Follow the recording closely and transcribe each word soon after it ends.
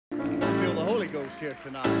Ghost here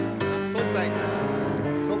tonight. I'm so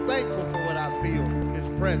thankful for what I feel, His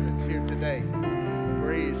presence here today.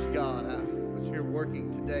 Praise God. I was here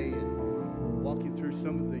working today and walking through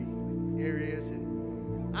some of the areas,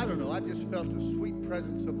 and I don't know, I just felt the sweet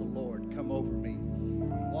presence of the Lord come over me.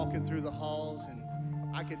 I'm walking through the halls, and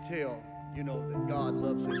I could tell, you know, that God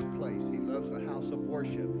loves this place. He loves the house of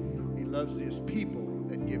worship. He loves His people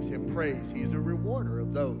that gives Him praise. He's a rewarder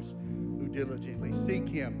of those who diligently seek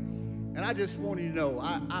Him. And I just want you to know,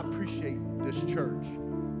 I appreciate this church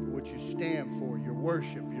for what you stand for, your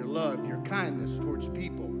worship, your love, your kindness towards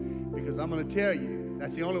people. Because I'm going to tell you,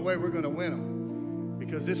 that's the only way we're going to win them.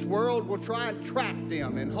 Because this world will try and trap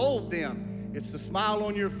them and hold them. It's the smile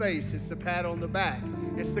on your face. It's the pat on the back.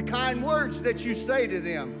 It's the kind words that you say to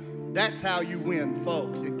them. That's how you win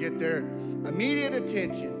folks and get their immediate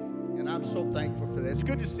attention. And I'm so thankful for that. It's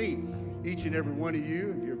good to see each and every one of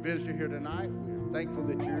you. If you're a visitor here tonight, we're thankful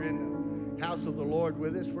that you're in the house of the Lord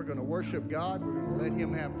with us. We're going to worship God. We're going to let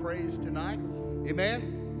Him have praise tonight.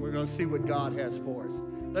 Amen. We're going to see what God has for us.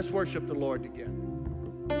 Let's worship the Lord together.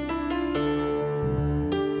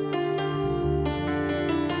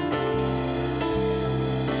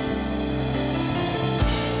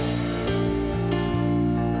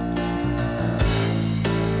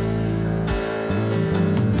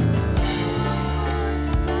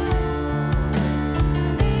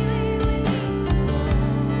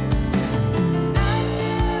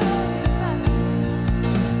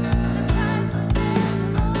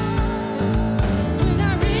 When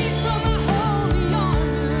I reach for my holy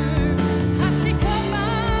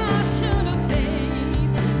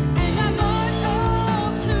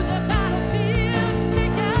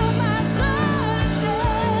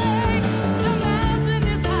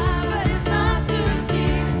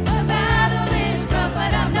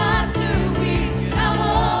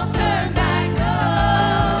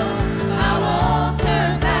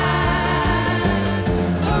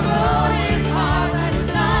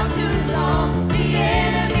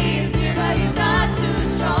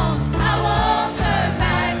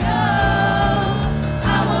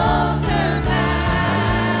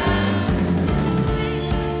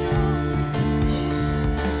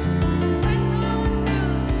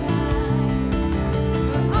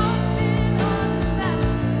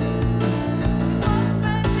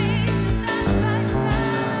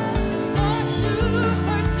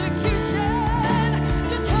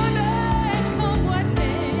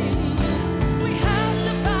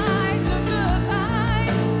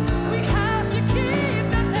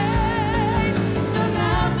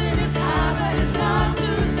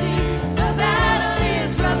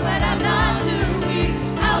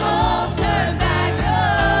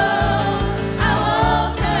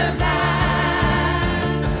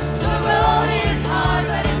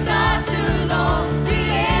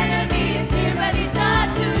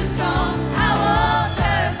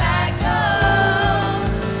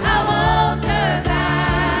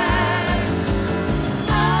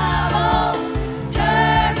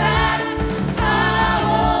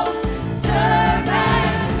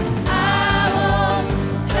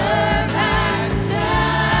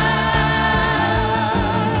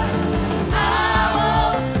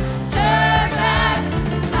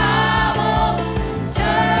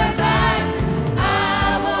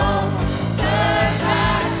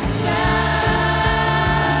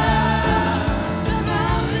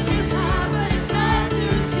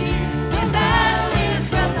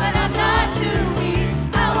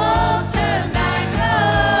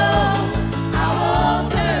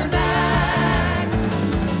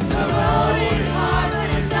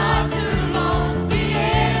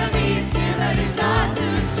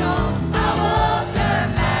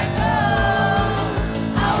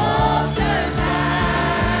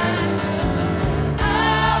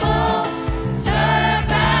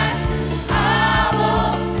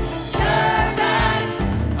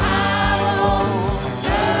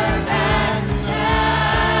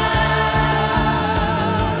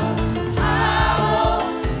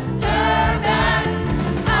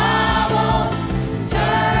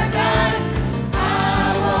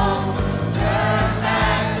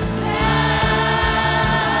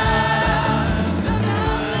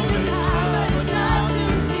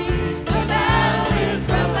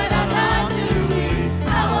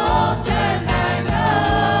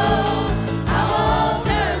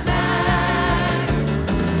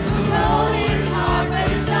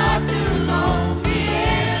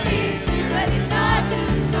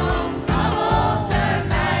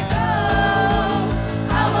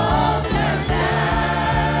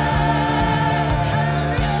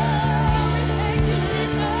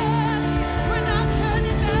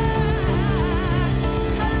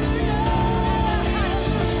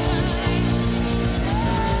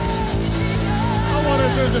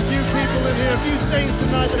few saints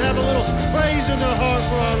tonight that have a little praise in their heart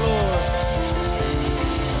for our Lord.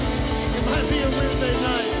 It might be a Wednesday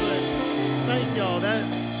night, but thank y'all. That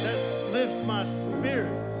lifts my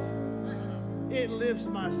spirits. It lifts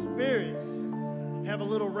my spirits. Have a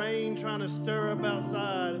little rain trying to stir up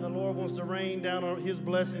outside, and the Lord wants to rain down on his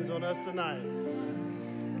blessings on us tonight.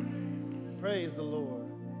 Praise the Lord.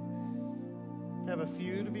 Have a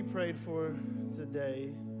few to be prayed for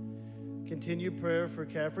today. Continued prayer for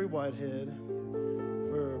Caffrey Whitehead,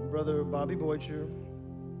 for Brother Bobby Boycher,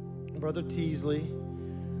 Brother Teasley,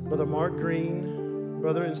 Brother Mark Green,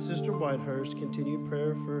 Brother and Sister Whitehurst. Continued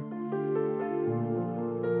prayer for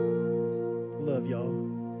love, y'all.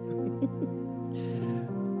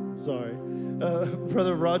 Sorry.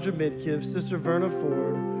 Brother Roger Midkiff, Sister Verna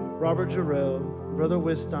Ford, Robert Jarrell, Brother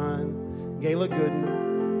Wistine, Gayla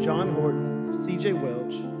Gooden, John Horton, C.J.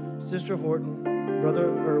 Welch, Sister Horton, Brother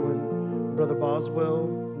Irwin, Brother Boswell,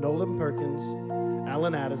 Nolan Perkins,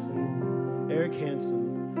 Alan Addison, Eric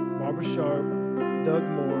Hansen, Barbara Sharp, Doug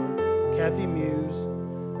Moore, Kathy Muse,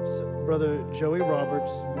 Brother Joey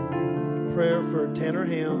Roberts. Prayer for Tanner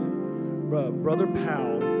Ham, Brother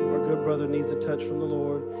Powell, our good brother, needs a touch from the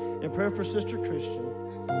Lord. And prayer for Sister Christian.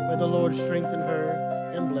 May the Lord strengthen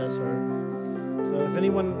her and bless her. So if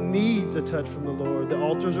anyone needs a touch from the Lord, the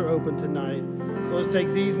altars are open tonight. So let's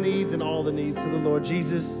take these needs and all the needs to the Lord.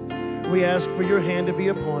 Jesus, we ask for your hand to be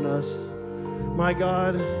upon us. My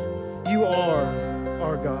God, you are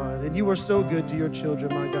our God, and you are so good to your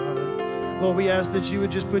children, my God. Lord, we ask that you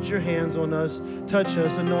would just put your hands on us, touch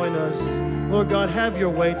us, anoint us. Lord God, have your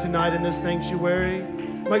way tonight in this sanctuary.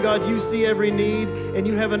 My God, you see every need, and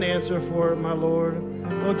you have an answer for it, my Lord.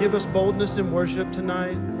 Lord, give us boldness in worship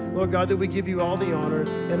tonight. Lord God, that we give you all the honor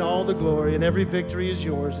and all the glory, and every victory is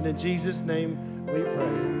yours. And in Jesus' name we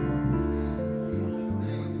pray.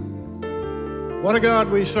 What a God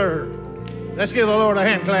we serve. Let's give the Lord a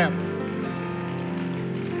hand clap.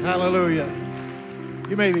 Hallelujah.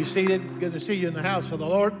 You may be seated. Good to see you in the house of the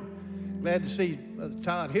Lord. Glad to see Brother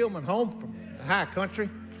Todd Hillman home from the high country.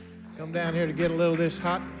 Come down here to get a little of this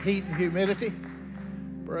hot heat and humidity.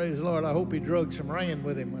 Praise the Lord. I hope he drug some rain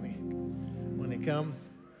with him when he come.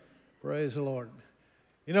 Praise the Lord.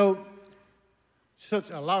 You know, such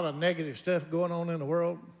a lot of negative stuff going on in the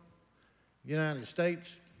world, United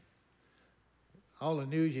States. All the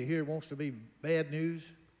news you hear wants to be bad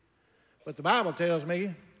news. But the Bible tells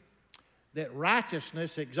me that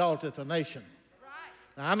righteousness exalteth a nation.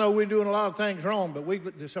 Now, I know we're doing a lot of things wrong, but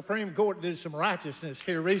the Supreme Court did some righteousness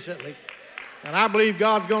here recently. And I believe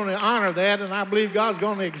God's going to honor that, and I believe God's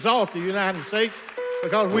going to exalt the United States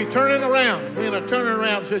because we're turning around. We're in a turning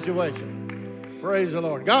around situation. Praise the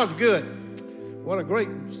Lord. God's good. What a great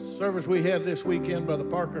service we had this weekend. Brother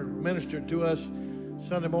Parker ministered to us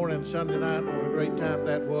Sunday morning and Sunday night. What a great time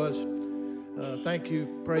that was. Thank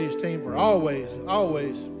you, praise team, for always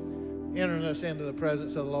entering us into the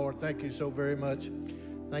presence of the Lord. Thank you so very much.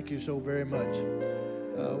 Thank you so very much.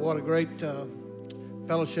 What a great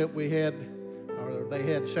fellowship we had, or they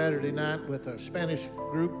had Saturday night with a Spanish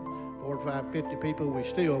group, 50 people. We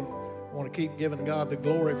still want to keep giving God the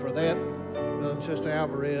glory for that. Brother and Sister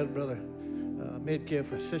Alvarez, Brother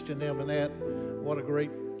Midkiff assisting them in that. What a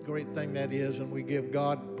great thing that is, and we give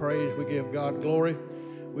God praise. We give God glory.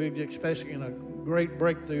 We're expecting a great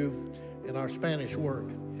breakthrough in our Spanish work.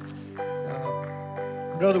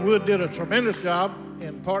 Brother Wood did a tremendous job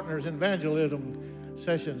in Partners in Evangelism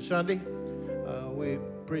session Sunday. We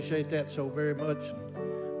appreciate that so very much.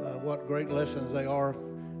 What great lessons they are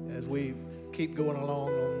as we keep going along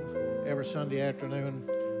on every Sunday afternoon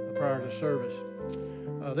prior to service.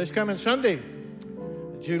 This coming Sunday,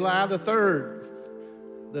 July the 3rd,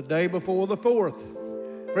 the day before the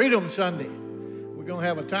 4th, Freedom Sunday. We're going to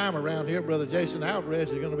have a time around here. Brother Jason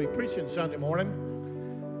Alvarez is going to be preaching Sunday morning.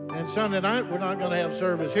 And Sunday night, we're not going to have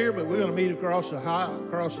service here, but we're going to meet across the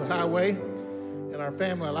highway in our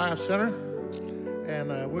Family Life Center. And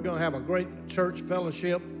we're going to have a great church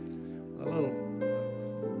fellowship, a little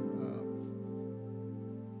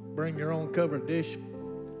bring your own covered dish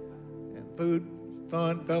and food,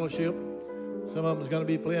 fun, fellowship. Some of them is going to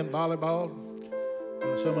be playing volleyball.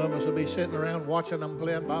 Some of us will be sitting around watching them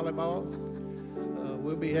playing volleyball.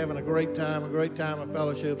 We'll be having a great time of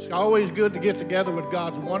fellowship. It's always good to get together with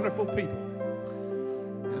God's wonderful people.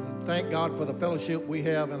 And thank God for the fellowship we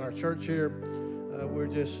have in our church here. We're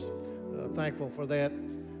just thankful for that.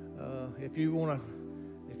 If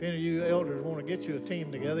any of you elders want to get you a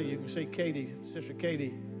team together, you can see Katie, Sister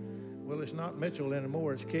Katie. Well, it's not Mitchell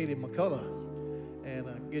anymore, it's Katie McCullough.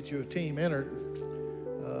 And get you a team entered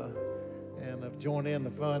and join in the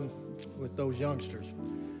fun with those youngsters.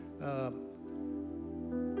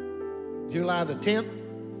 July the 10th,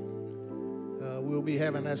 we'll be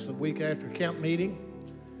having, that's the week after camp meeting.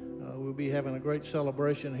 We'll be having a great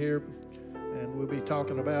celebration here, and we'll be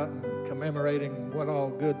talking about and commemorating what all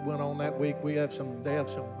good went on that week. They have some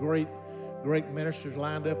great ministers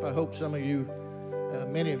lined up. I hope some of you,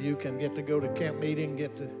 many of you, can get to go to camp meeting,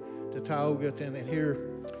 get to Tioga and hear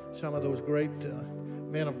some of those great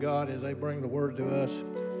men of God as they bring the word to us.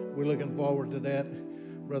 We're looking forward to that.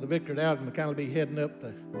 Brother Victor Dowden will kind of be heading up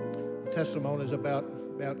the testimonies about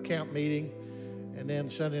camp meeting. And then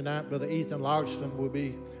Sunday night, Brother Ethan Logston will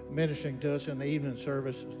be ministering to us in the evening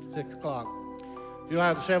service at 6 o'clock.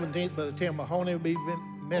 July the 17th, Brother Tim Mahoney will be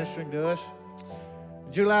ministering to us.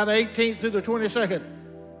 July the 18th through the 22nd,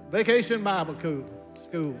 Vacation Bible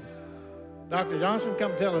School. Dr. Johnson,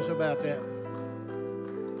 come tell us about that.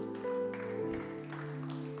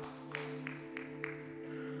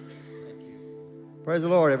 Praise the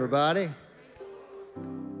Lord, everybody.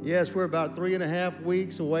 Yes, we're about 3.5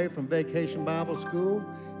 weeks away from Vacation Bible School,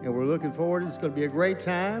 and we're looking forward. It's going to be a great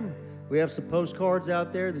time. We have some postcards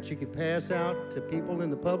out there that you can pass out to people in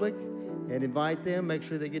the public and invite them. Make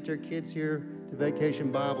sure they get their kids here to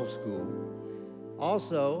Vacation Bible School.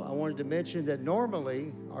 Also, I wanted to mention that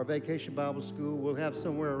normally our Vacation Bible School will have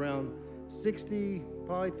somewhere around 60,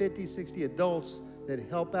 probably 50, 60 adults that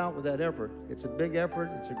help out with that effort. It's a big effort.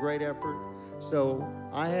 It's a great effort. So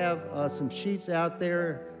I have some sheets out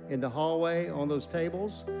there in the hallway on those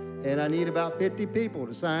tables, and I need about 50 people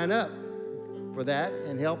to sign up for that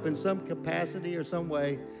and help in some capacity or some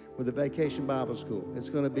way with the Vacation Bible School. It's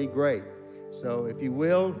going to be great. So if you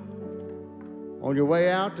will, on your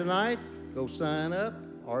way out tonight, go sign up,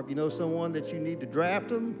 or if you know someone that you need to draft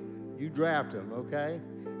them, you draft them, okay?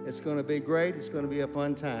 It's going to be great. It's going to be a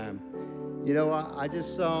fun time. You know, I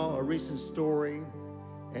just saw a recent story,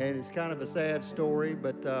 and it's kind of a sad story,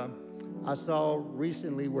 but I saw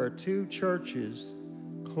recently where 2 churches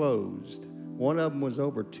closed. One of them was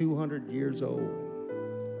over 200 years old,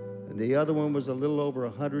 and the other one was a little over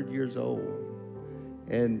 100 years old.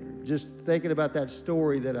 And just thinking about that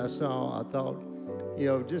story that I saw, I thought, you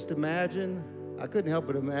know, just imagine, I couldn't help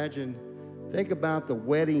but imagine, think about the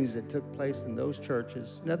weddings that took place in those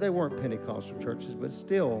churches. Now, they weren't Pentecostal churches, but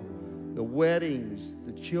still, the weddings,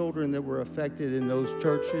 the children that were affected in those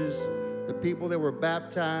churches, the people that were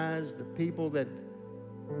baptized, the people that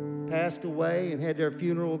passed away and had their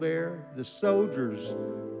funeral there, the soldiers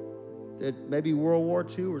that maybe World War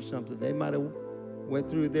II or something, they might have went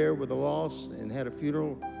through there with a loss and had a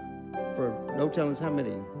funeral for no telling how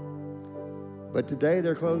many. But today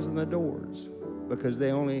they're closing the doors because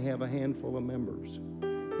they only have a handful of members.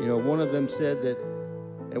 You know, one of them said that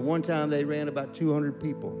at one time they ran about 200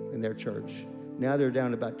 people in their church. Now they're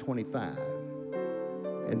down to about 25.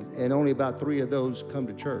 And only about 3 of those come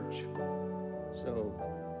to church. So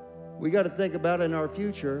we got to think about in our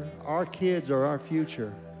future. Our kids are our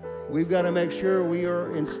future. We've got to make sure we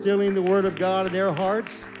are instilling the Word of God in their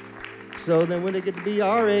hearts, so then when they get to be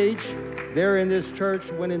our age, they're in this church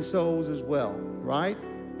winning souls as well, right?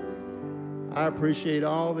 I appreciate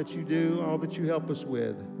all that you do, all that you help us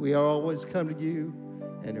with. We always come to you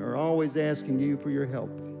and are always asking you for your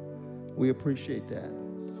help. We appreciate that.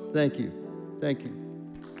 Thank you. Thank you.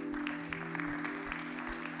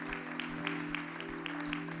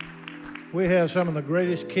 We have some of the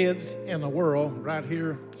greatest kids in the world right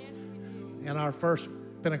here in our First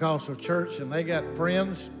Pentecostal church, and they got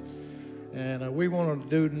friends, and we want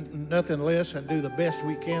to do nothing less and do the best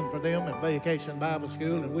we can for them at Vacation Bible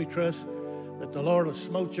School, and we trust that the Lord will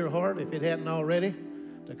smote your heart, if it hadn't already,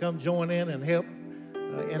 to come join in and help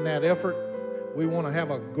in that effort. We want to have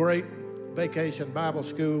a great Vacation Bible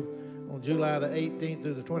School on July the 18th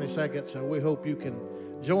through the 22nd, so we hope you can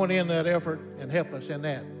join in that effort and help us in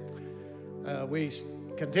that. We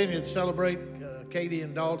continued to celebrate Katie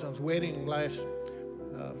and Dalton's wedding last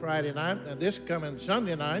Friday night, and this coming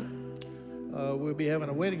Sunday night, we'll be having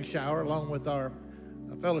a wedding shower along with our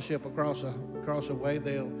fellowship across the way.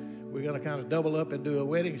 We're going to kind of double up and do a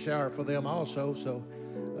wedding shower for them also, so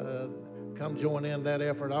come join in that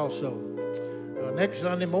effort also. Next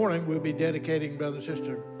Sunday morning, we'll be dedicating Brother and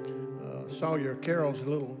Sister Sawyer Carroll's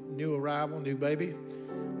little new arrival, new baby.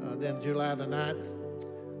 Then July the 9th,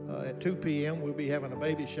 at 2 p.m., we'll be having a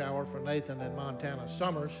baby shower for Nathan and Montana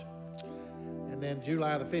Summers. And then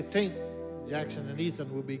July the 15th, Jackson and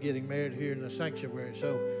Ethan will be getting married here in the sanctuary.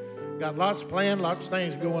 So got lots planned, lots of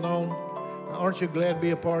things going on. Aren't you glad to be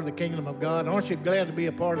a part of the kingdom of God? Aren't you glad to be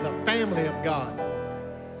a part of the family of God?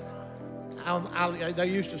 They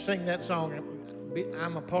used to sing that song,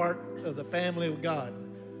 I'm a part of the family of God.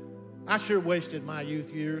 I sure wasted my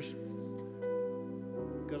youth years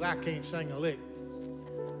because I can't sing a lick.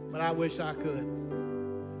 but I wish I could.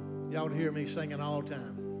 Y'all would hear me singing all the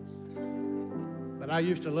time. But I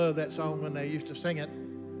used to love that song when they used to sing it,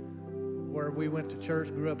 where we went to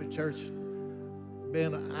church, grew up in church,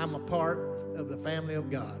 I'm a part of the family of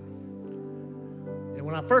God. And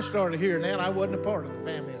when I first started hearing that, I wasn't a part of the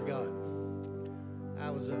family of God. I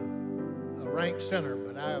was a ranked sinner,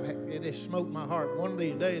 but it just smote my heart. One of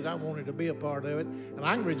these days, I wanted to be a part of it. And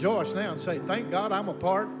I can rejoice now and say, thank God I'm a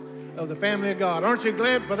part of the family of God. Aren't you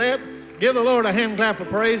glad for that? Give the Lord a hand clap of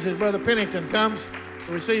praise as Brother Pennington comes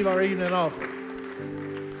to receive our evening offering.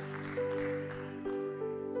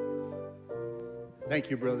 Thank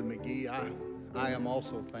you, Brother McGee. I am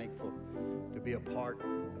also thankful to be a part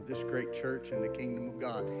of this great church in the kingdom of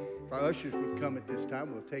God. If our ushers would come at this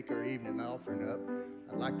time, we'll take our evening offering up.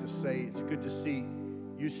 I'd like to say it's good to see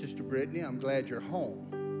you, Sister Brittany. I'm glad you're home.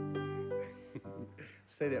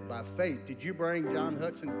 Say that by faith. Did you bring John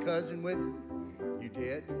Hudson's cousin with you? You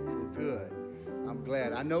did? Well, good. I'm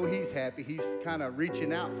glad. I know he's happy. He's kind of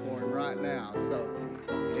reaching out for him right now. So,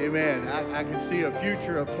 amen. I can see a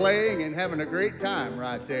future of playing and having a great time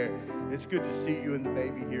right there. It's good to see you and the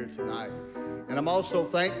baby here tonight. And I'm also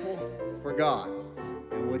thankful for God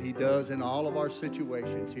and what he does in all of our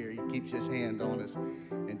situations here. He keeps his hand on us.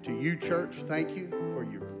 And to you, church, thank you for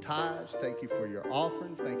your tithes. Thank you for your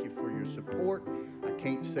offering. Thank you for your support. I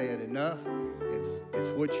can't say it enough. It's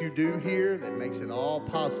what you do here that makes it all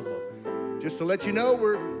possible. Just to let you know,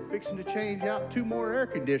 we're fixing to change out 2 more air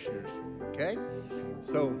conditioners, okay?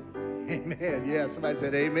 So, amen. Yeah, somebody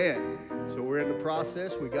said amen. So we're in the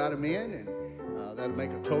process. We got them in, and that'll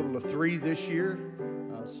make a total of 3 this year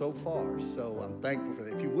so far. So I'm thankful for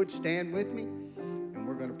that. If you would stand with me, and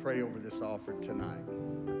we're going to pray over this offering tonight.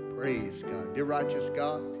 Praise God. Dear righteous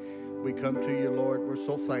God, we come to you, Lord. We're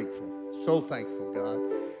so thankful, God.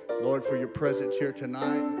 Lord, for your presence here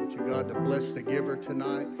tonight. I want you, God, to bless the giver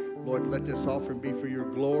tonight. Lord, let this offering be for your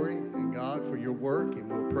glory and, God, for your work, and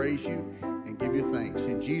we'll praise you and give you thanks.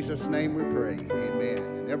 In Jesus' name we pray. Amen.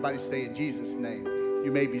 And everybody say in Jesus' name.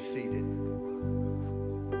 You may be seated.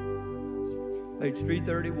 Page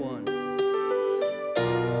 331.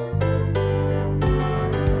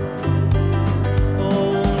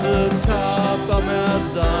 On the top of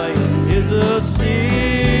Mount Zion is a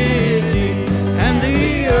city, and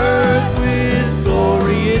the earth with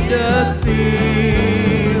glory it doth fill.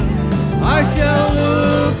 I shall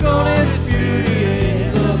look on its beauty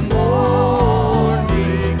in the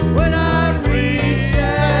morning, when I reach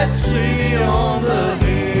that city on the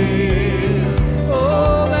hill.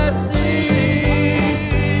 Oh, that's the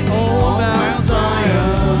on Mount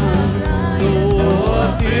Zion.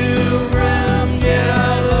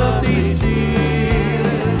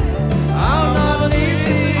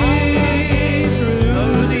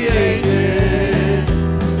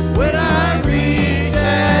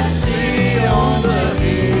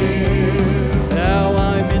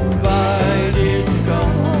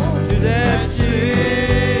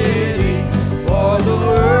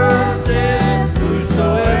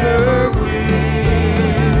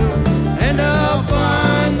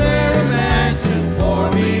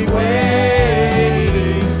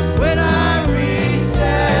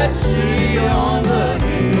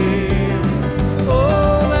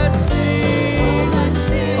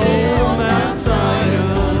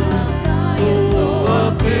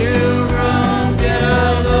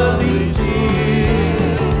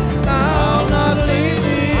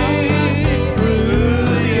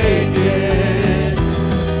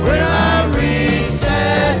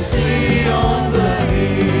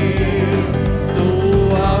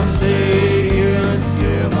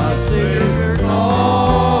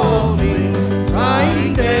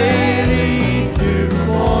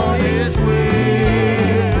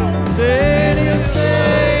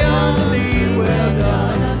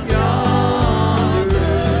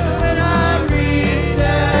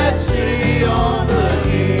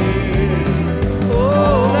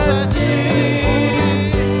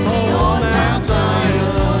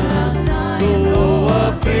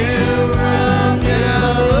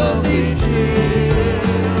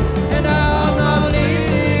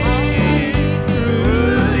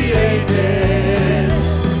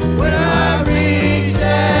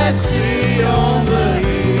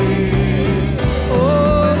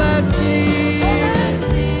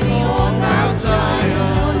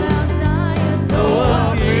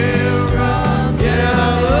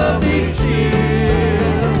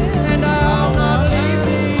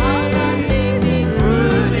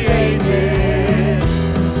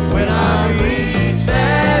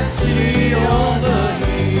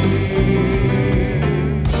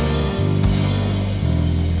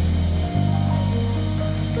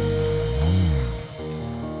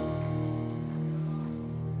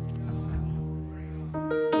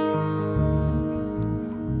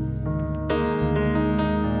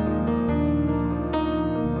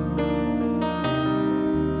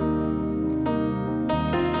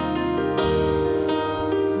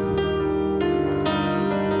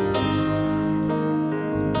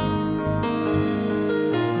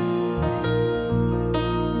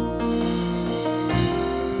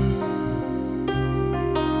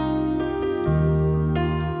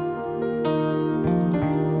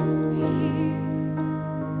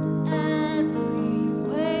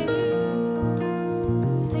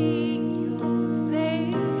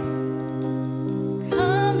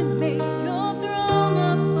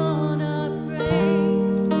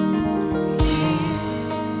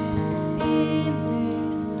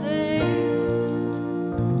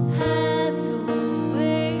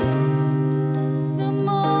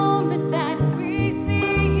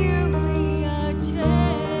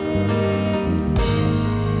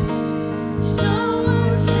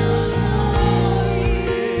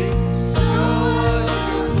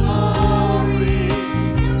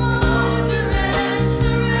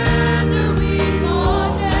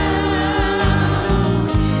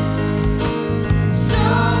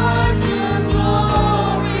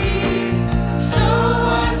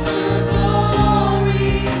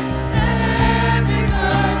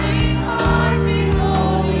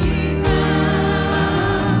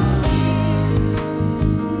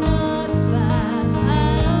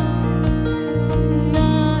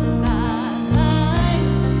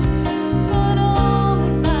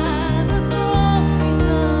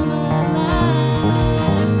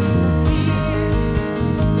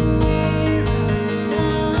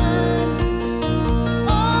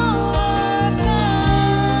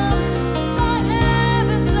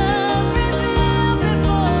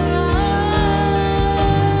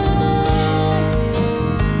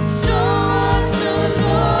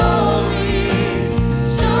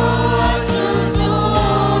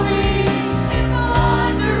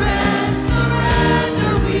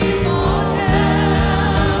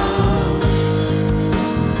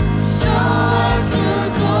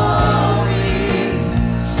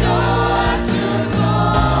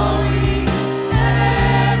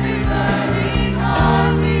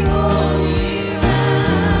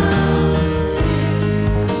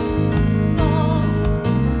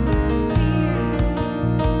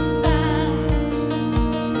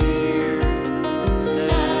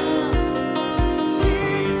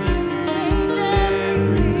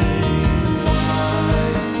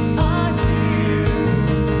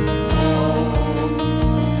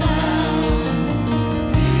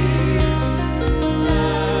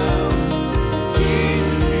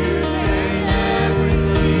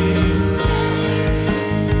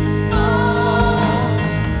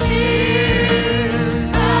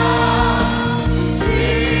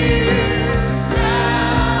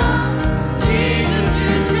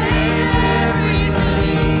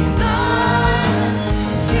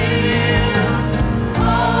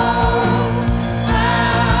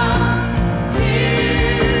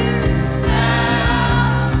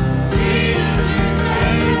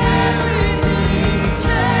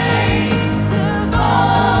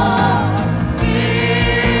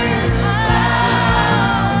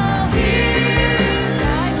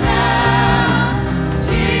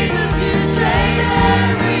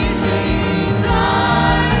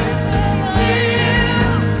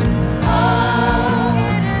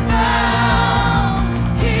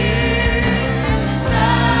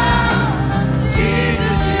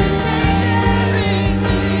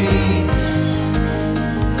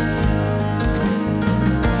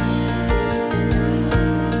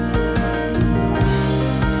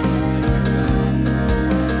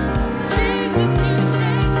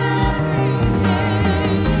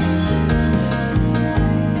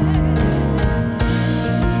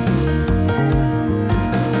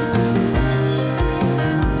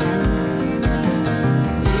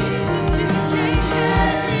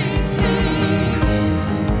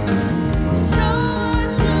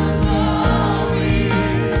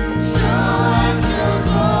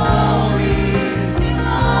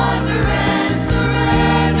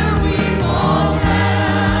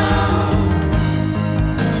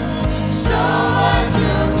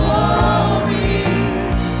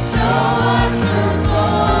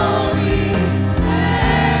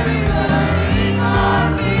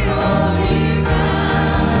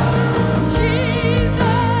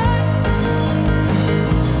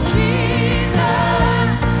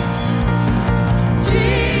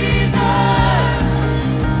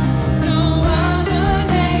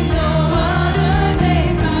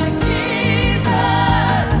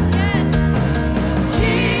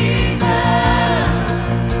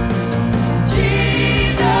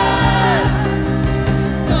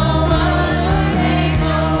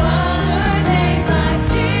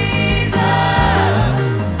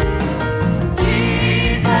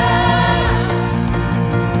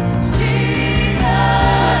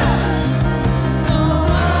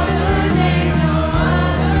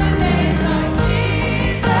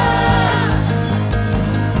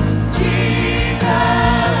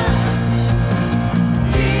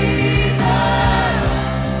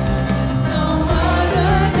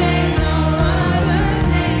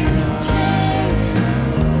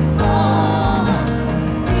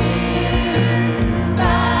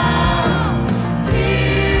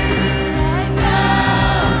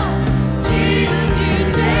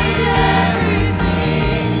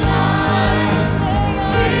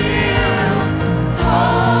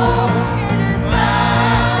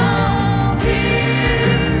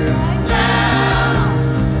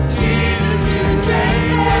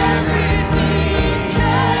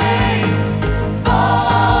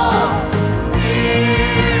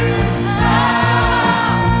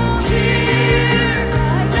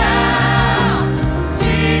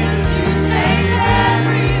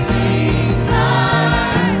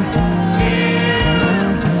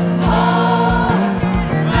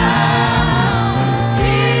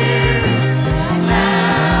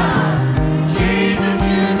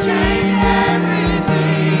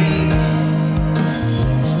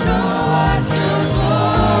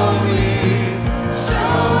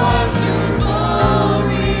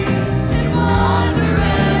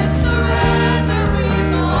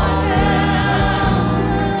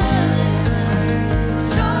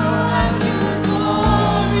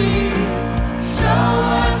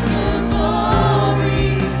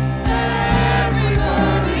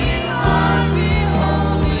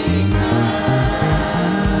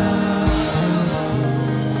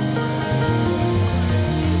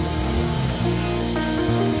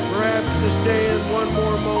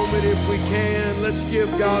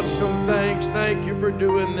 some thanks. Thank you for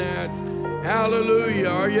doing that. Hallelujah.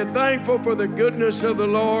 Are you thankful for the goodness of the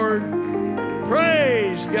Lord?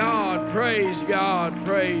 Praise God, praise God,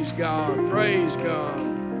 praise God, praise God,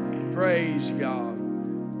 praise God.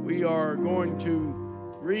 We are going to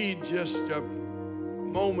read just a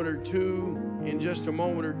moment or two,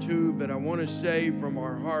 but I want to say from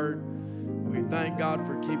our heart, we thank God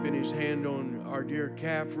for keeping his hand on our dear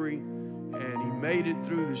Caffrey, and he made it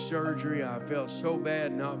through the surgery. I felt so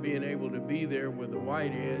bad not being able to be there with the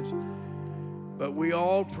Whiteheads, but we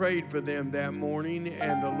all prayed for them that morning,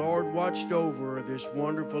 and the Lord watched over this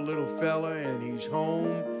wonderful little fella, and he's home.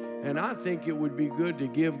 And I think it would be good to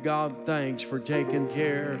give God thanks for taking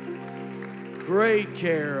great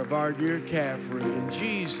care of our dear Caffrey. In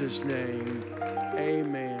Jesus' name,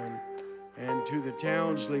 amen. And to the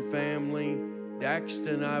Townsley family,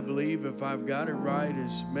 Daxton, I believe, if I've got it right,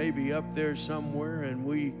 is maybe up there somewhere, and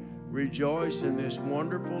we rejoice in this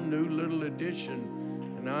wonderful new little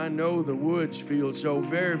addition. And I know the Woods feel so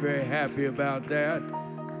very, very happy about that.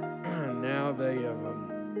 Now they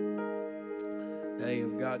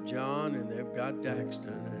have got John and they've got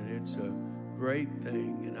Daxton, and it's a great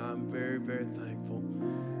thing, and I'm very, very thankful.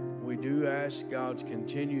 We do ask God's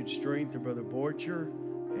continued strength to Brother Borcher,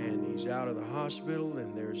 and he's out of the hospital,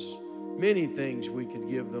 and there's many things we could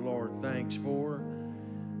give the Lord thanks for.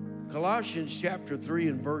 Colossians chapter 3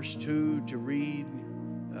 and verse 2 to read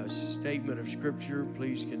a statement of Scripture.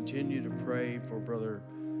 Please continue to pray for Brother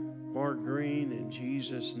Mark Green in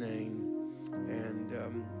Jesus' name. And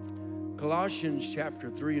Colossians chapter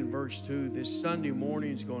 3 and verse 2, this Sunday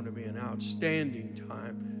morning is going to be an outstanding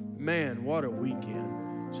time. Man, what a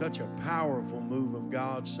weekend. Such a powerful move of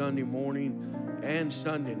God Sunday morning and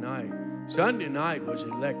Sunday night. Sunday night was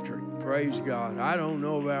electric. Praise God. I don't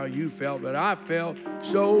know how you felt, but I felt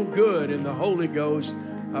so good in the Holy Ghost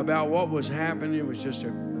about what was happening. It was just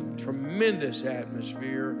a tremendous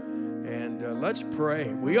atmosphere. And let's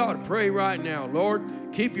pray. We ought to pray right now. Lord,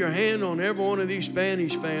 keep your hand on every one of these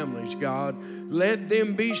Spanish families, God. Let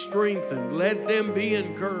them be strengthened. Let them be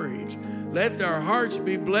encouraged. Let their hearts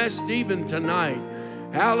be blessed even tonight.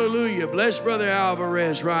 Hallelujah. Bless Brother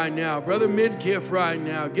Alvarez right now. Brother Midkiff right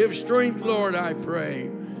now. Give strength, Lord, I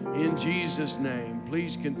pray. In Jesus' name.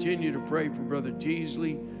 Please continue to pray for Brother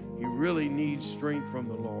Teasley. He really needs strength from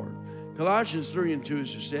the Lord. Colossians 3 and 2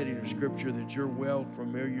 is a setting of Scripture that you're well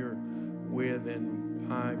familiar with,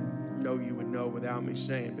 and I know you would know without me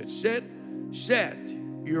saying, but set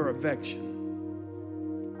your affection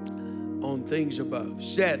on things above.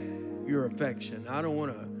 Set your affection. I don't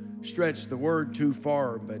want to stretch the word too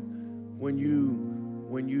far, but when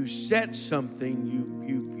you set something,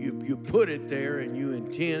 you put it there and you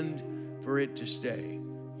intend for it to stay.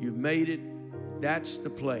 You've made it, that's the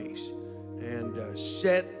place. And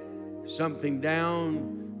set something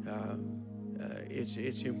down,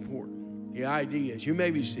 it's important. The idea is, you may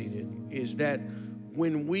be seated, is that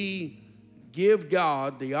when we give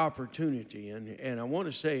God the opportunity, and I want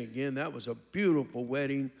to say again, that was a beautiful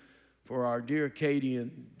wedding for our dear Katie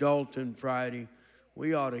and Dalton Friday.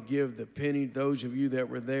 We ought to give the those of you that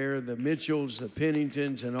were there, the Mitchells, the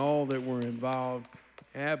Penningtons, and all that were involved,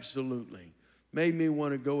 absolutely. Made me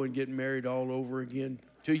want to go and get married all over again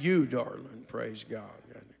to you, darling. Praise God.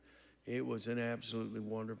 It was an absolutely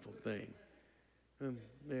wonderful thing.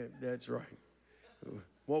 That's right.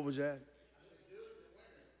 What was that?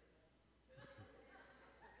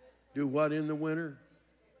 Do what in the winter?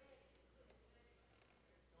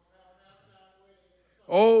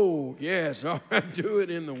 Oh, yes. All right. Do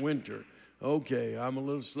it in the winter. Okay. I'm a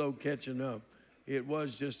little slow catching up. It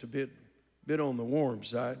was just a bit on the warm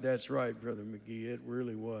side. That's right, Brother McGee. It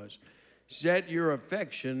really was. Set your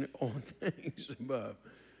affection on things above.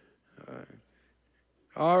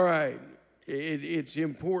 All right. It's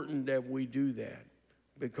important that we do that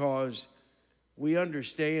because we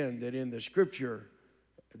understand that in the Scripture,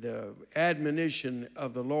 the admonition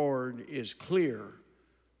of the Lord is clear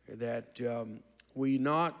that we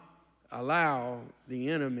not allow the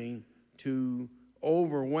enemy to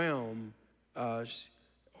overwhelm us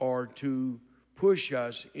or to push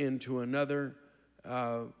us into another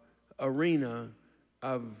arena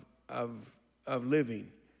of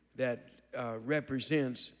living that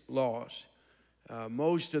represents loss.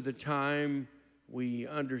 Most of the time, we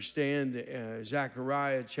understand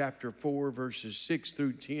Zechariah chapter 4, verses 6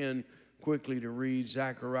 through 10. Quickly to read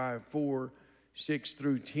Zechariah 4, 6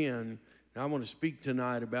 through 10. Now, I want to speak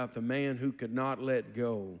tonight about the man who could not let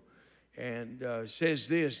go. And says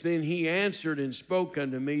this, Then he answered and spoke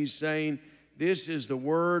unto me, saying, This is the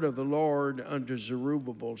word of the Lord unto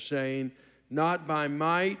Zerubbabel, saying, Not by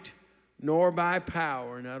might nor by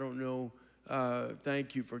power. And I don't know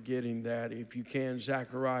thank you for getting that. If you can,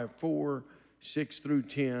 Zechariah 4, 6 through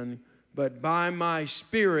 10. But by my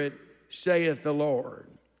Spirit, saith the Lord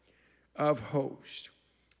of hosts.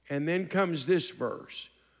 And then comes this verse.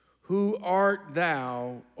 Who art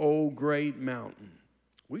thou, O great mountain?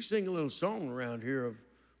 We sing a little song around here of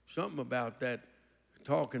something about that,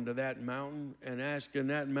 talking to that mountain and asking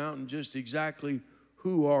that mountain just exactly,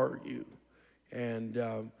 who are you? And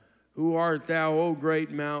who art thou, O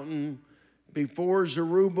great mountain? Before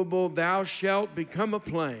Zerubbabel thou shalt become a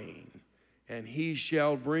plain, and he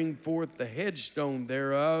shall bring forth the headstone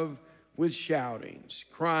thereof with shoutings,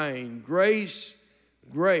 crying, grace,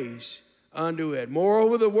 grace unto it.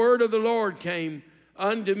 Moreover, the word of the Lord came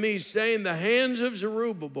unto me, saying, the hands of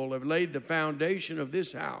Zerubbabel have laid the foundation of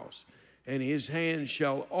this house, and his hands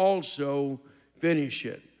shall also finish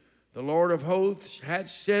it. The Lord of hosts hath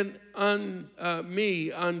sent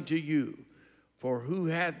me unto you, for who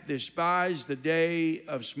hath despised the day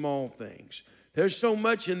of small things? There's so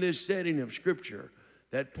much in this setting of Scripture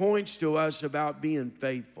that points to us about being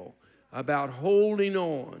faithful, about holding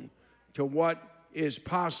on to what is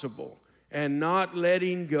possible and not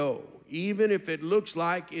letting go, even if it looks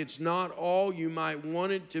like it's not all you might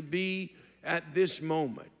want it to be at this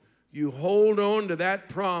moment. You hold on to that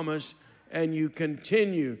promise and you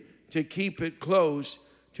continue to keep it close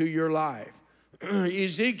to your life.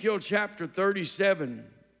 Ezekiel chapter 37,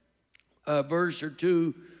 verse or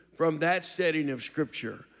 2 from that setting of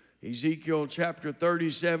Scripture. Ezekiel chapter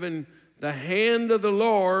 37, the hand of the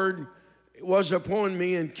Lord was upon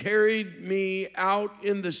me and carried me out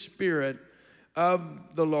in the spirit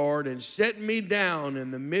of the Lord and set me down in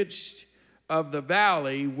the midst of the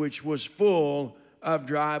valley which was full of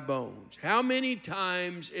dry bones. How many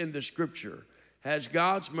times in the Scripture has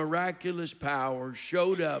God's miraculous power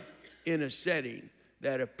showed up in a setting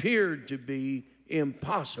that appeared to be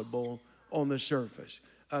impossible on the surface?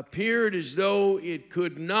 Appeared as though it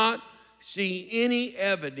could not see any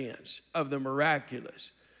evidence of the miraculous.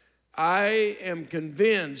 I am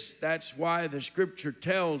convinced that's why the Scripture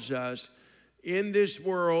tells us, in this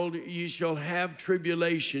world ye shall have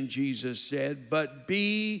tribulation, Jesus said, but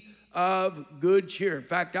be of good cheer. In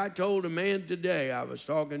fact, I told a man today, I was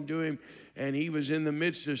talking to him, and he was in the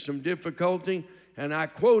midst of some difficulty, and I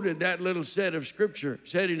quoted that little setting of Scripture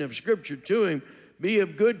to him, be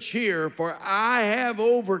of good cheer, for I have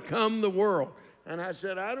overcome the world. And I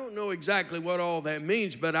said, I don't know exactly what all that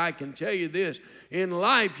means, but I can tell you this. In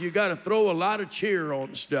life, you got to throw a lot of cheer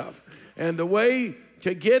on stuff. And the way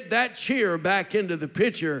to get that cheer back into the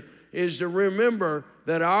picture is to remember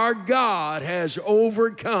that our God has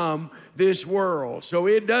overcome this world. So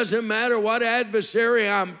it doesn't matter what adversary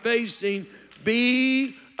I'm facing,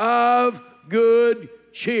 be of good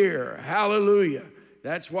cheer. Hallelujah.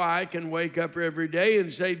 That's why I can wake up every day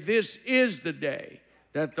and say, this is the day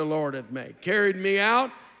that the Lord hath made. Carried me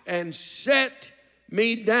out and set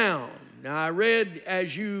me down. Now I read,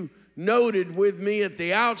 as you noted with me at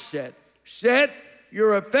the outset, set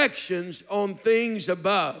your affections on things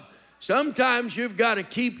above. Sometimes you've got to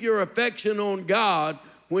keep your affection on God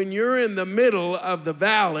when you're in the middle of the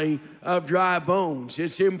valley of dry bones.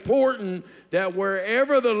 It's important that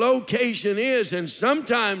wherever the location is, and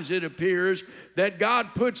sometimes it appears that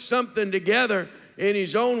God puts something together in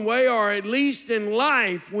His own way, or at least in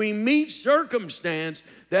life, we meet circumstance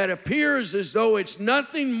that appears as though it's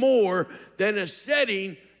nothing more than a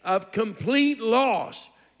setting of complete loss.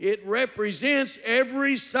 It represents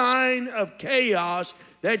every sign of chaos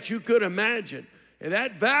that you could imagine. And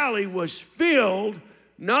that valley was filled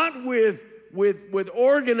not with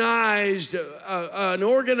organized, an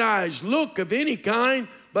organized look of any kind,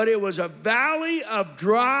 but it was a valley of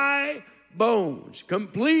dry bones,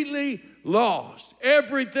 completely lost.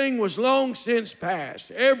 Everything was long since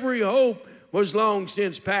past. Every hope was long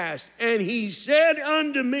since past. And He said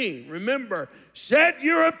unto me, remember, set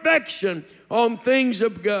your affection on things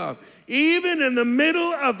of God. Even in the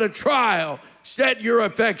middle of the trial, set your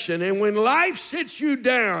affection. And when life sits you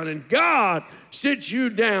down and God sits you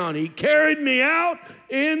down, He carried me out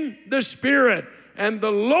in the Spirit. And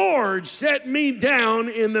the Lord set me down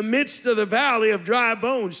in the midst of the valley of dry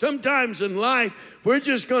bones. Sometimes in life, we're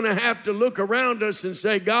just going to have to look around us and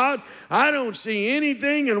say, God, I don't see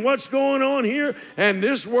anything in what's going on here, and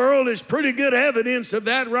this world is pretty good evidence of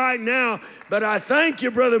that right now. But I thank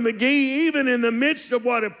you, Brother McGee, even in the midst of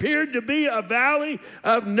what appeared to be a valley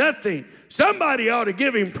of nothing. Somebody ought to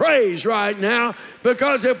give Him praise right now,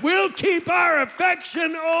 because if we'll keep our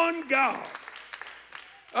affection on God,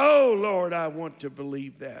 oh, Lord, I want to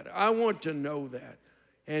believe that. I want to know that.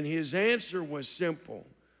 And His answer was simple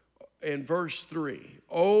in verse 3.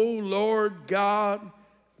 O Lord God,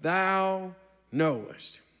 thou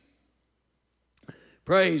knowest.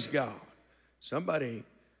 Praise God. Somebody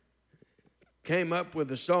came up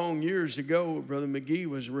with a song years ago. Brother McGee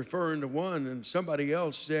was referring to one, and somebody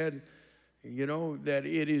else said, you know, that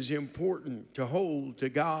it is important to hold to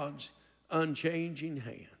God's unchanging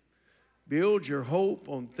hand. Build your hope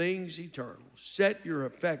on things eternal. Set your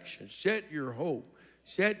affection, set your hope,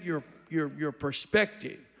 set your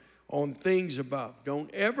perspective on things above. Don't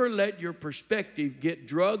ever let your perspective get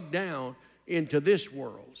drugged down into this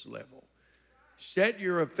world's level. Set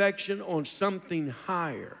your affection on something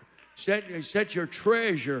higher. Set your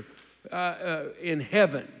treasure in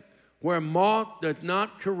heaven, where moth doth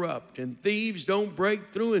not corrupt and thieves don't break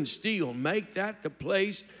through and steal. Make that the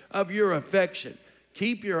place of your affection.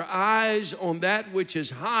 Keep your eyes on that which is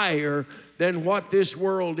higher than what this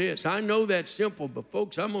world is. I know that's simple, but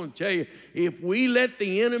folks, I'm going to tell you, if we let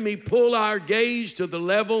the enemy pull our gaze to the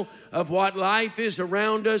level of what life is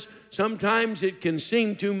around us, sometimes it can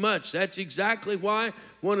seem too much. That's exactly why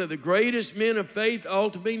one of the greatest men of faith,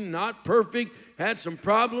 ultimately not perfect, had some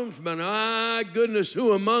problems, but my goodness,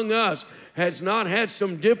 who among us has not had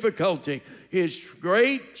some difficulty? His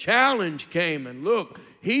great challenge came, and look,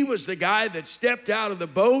 he was the guy that stepped out of the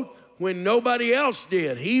boat when nobody else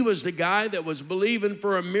did. He was the guy that was believing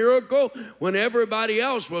for a miracle when everybody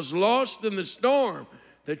else was lost in the storm.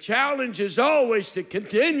 The challenge is always to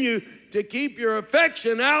continue to keep your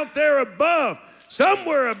affection out there above,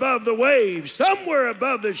 somewhere above the waves, somewhere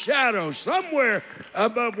above the shadows, somewhere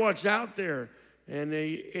above what's out there. And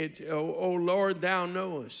oh Lord, thou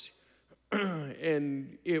knowest.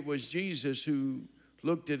 And it was Jesus who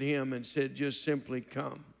looked at him and said, just simply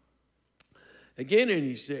come. Again,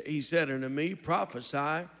 and he said unto me,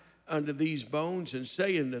 prophesy unto these bones and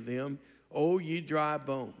say unto them, O ye dry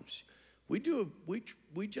bones. We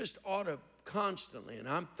just ought to constantly, and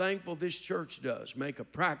I'm thankful this church does, make a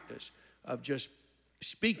practice of just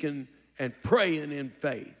speaking and praying in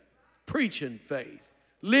faith, preaching faith,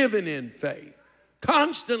 living in faith,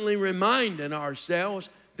 constantly reminding ourselves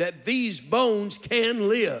that these bones can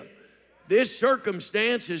live. This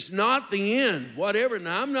circumstance is not the end, whatever.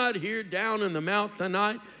 Now, I'm not here down in the mouth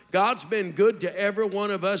tonight. God's been good to every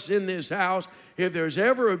one of us in this house. If there's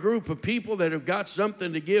ever a group of people that have got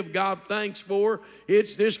something to give God thanks for,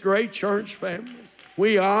 it's this great church family.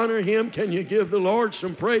 We honor him. Can you give the Lord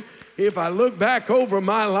some praise? If I look back over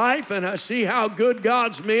my life and I see how good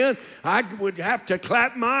God's been, I would have to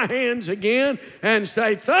clap my hands again and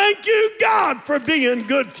say, thank you, God, for being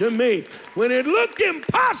good to me. When it looked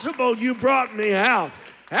impossible, you brought me out.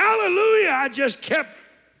 Hallelujah. I just kept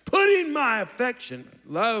putting my affection.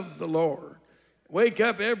 Love the Lord. Wake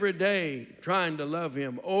up every day trying to love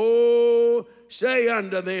him. Oh, say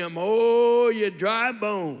unto them, oh, you dry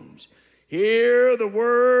bones, hear the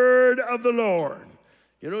word of the Lord.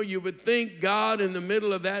 You know, you would think God in the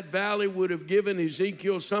middle of that valley would have given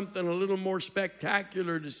Ezekiel something a little more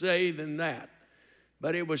spectacular to say than that.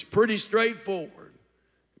 But it was pretty straightforward.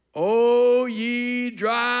 O ye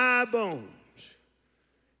dry bones,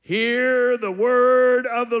 hear the word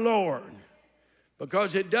of the Lord.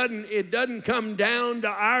 Because it doesn't come down to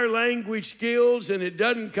our language skills, and it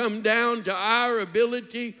doesn't come down to our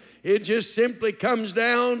ability. It just simply comes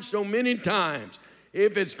down so many times.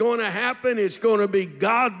 If it's going to happen, it's going to be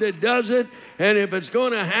God that does it. And if it's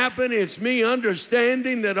going to happen, it's me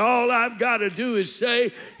understanding that all I've got to do is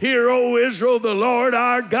say, hear, O Israel, the Lord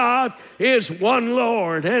our God is one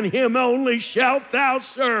Lord, and him only shalt thou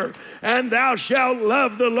serve, and thou shalt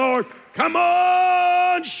love the Lord. Come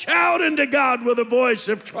on, shout unto God with a voice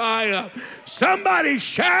of triumph. Somebody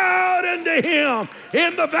shout unto him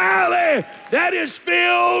in the valley that is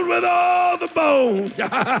filled with all the bones.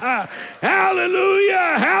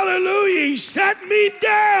 Hallelujah, hallelujah. He set me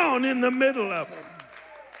down in the middle of them.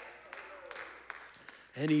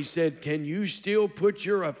 And he said, can you still put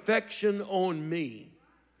your affection on me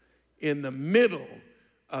in the middle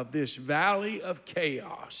of this valley of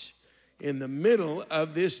chaos? In the middle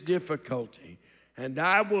of this difficulty, and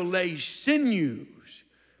I will lay sinews.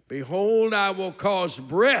 Behold, I will cause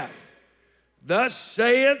breath. Thus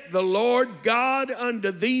saith the Lord God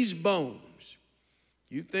unto these bones.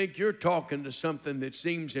 You think you're talking to something that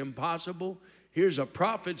seems impossible? Here's a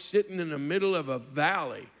prophet sitting in the middle of a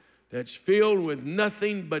valley that's filled with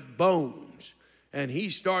nothing but bones, and he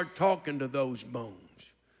started talking to those bones.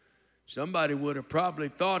 Somebody would have probably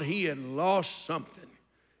thought he had lost something,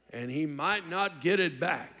 and he might not get it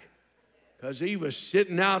back because he was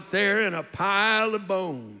sitting out there in a pile of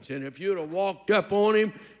bones. And if you'd have walked up on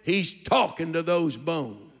him, he's talking to those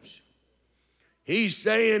bones. He's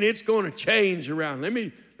saying it's going to change around. Let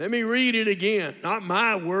Let me read it again. Not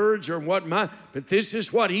my words or but this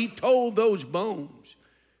is what he told those bones.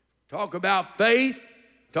 Talk about faith.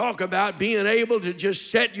 Talk about being able to just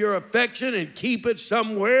set your affection and keep it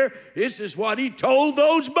somewhere. This is what he told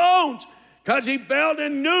those bones, because he felt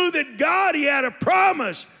and knew that God, he had a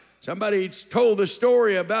promise. Somebody told the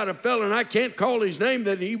story about a fellow, and I can't call his name,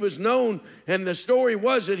 that he was known, and the story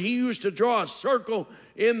was that he used to draw a circle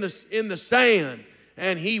in the sand,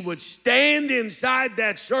 and he would stand inside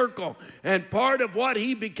that circle, and part of what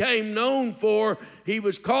he became known for, he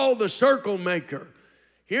was called the circle maker.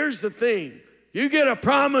 Here's the thing. You get a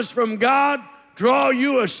promise from God, draw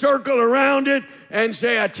you a circle around it, and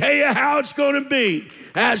say, I tell you how it's going to be.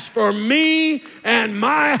 As for me and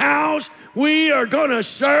my house, we are going to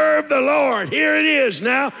serve the Lord. Here it is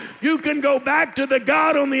now. You can go back to the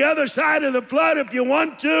God on the other side of the flood if you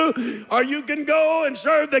want to, or you can go and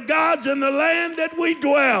serve the gods in the land that we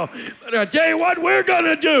dwell. But I tell you what we're going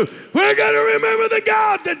to do. We're going to remember the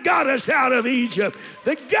God that got us out of Egypt,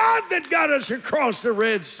 the God that got us across the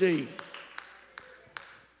Red Sea.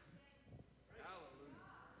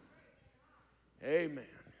 Amen.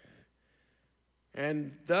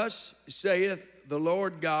 And thus saith the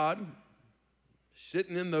Lord God,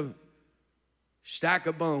 sitting in the stack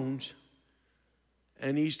of bones,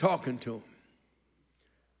 and he's talking to them.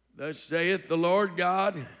 Thus saith the Lord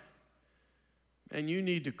God, and you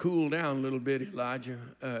need to cool down a little bit, Elijah.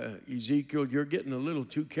 Ezekiel, you're getting a little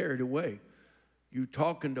too carried away. You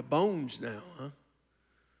talking to bones now, huh?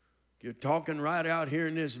 You're talking right out here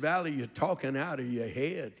in this valley. You're talking out of your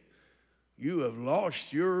head. You have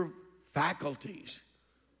lost your faculties.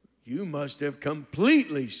 You must have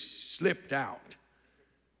completely slipped out.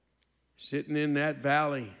 Sitting in that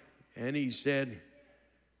valley, and he said,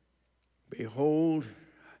 behold,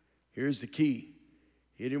 here's the key.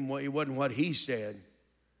 It wasn't what he said,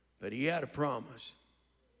 but he had a promise.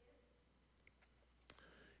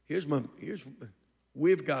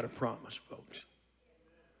 We've got a promise, folks.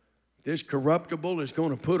 This corruptible is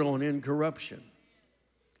going to put on incorruption.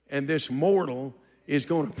 And this mortal is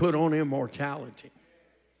going to put on immortality.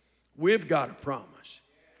 We've got a promise.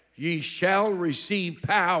 Ye shall receive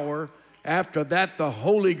power. After that, the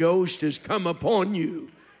Holy Ghost is come upon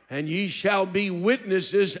you. And ye shall be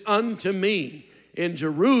witnesses unto me in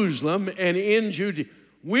Jerusalem and in Judea.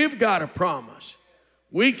 We've got a promise.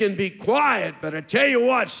 We can be quiet, but I tell you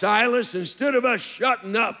what, Silas, instead of us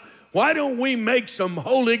shutting up, why don't we make some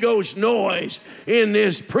Holy Ghost noise in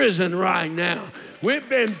this prison right now? We've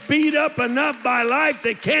been beat up enough by life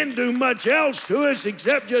that can't do much else to us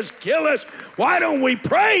except just kill us. Why don't we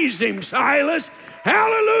praise him, Silas?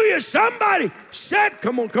 Hallelujah. Somebody said,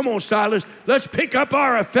 come on, Silas. Let's pick up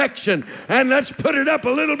our affection and let's put it up a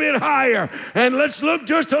little bit higher. And let's look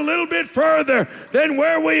just a little bit further than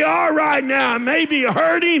where we are right now. I may be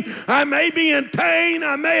hurting. I may be in pain.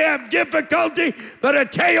 I may have difficulty. But I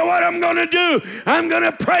tell you what I'm going to do. I'm going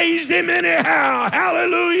to praise him anyhow.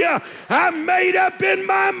 Hallelujah. I'm made up in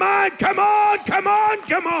my mind. Come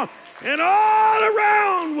on. And all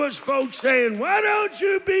around was folks saying, why don't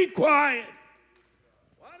you be quiet?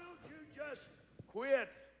 Quit.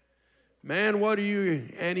 Man, what are you?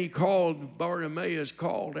 And he called, Bartimaeus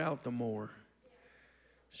called out the more.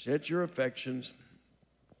 Set your affections.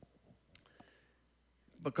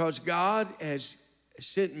 Because God has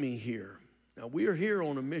sent me here. Now, we are here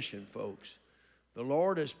on a mission, folks. The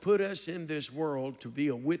Lord has put us in this world to be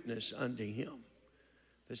a witness unto him.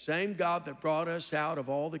 The same God that brought us out of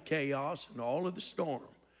all the chaos and all of the storm,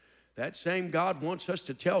 that same God wants us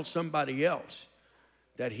to tell somebody else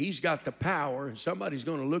that he's got the power, and somebody's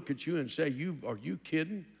going to look at you and say, are you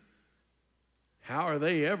kidding? How are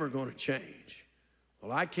they ever going to change?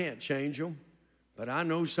 Well, I can't change them, but I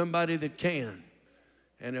know somebody that can.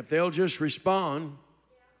 And if they'll just respond,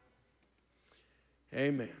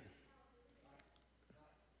 amen.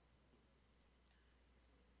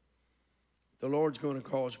 The Lord's going to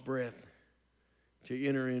cause breath to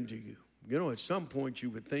enter into you. You know, at some point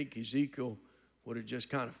you would think Ezekiel would have just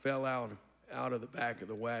kind of fell out of the back of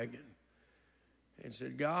the wagon and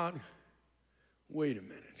said, God, wait a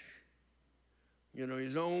minute. You know,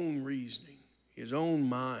 his own reasoning, his own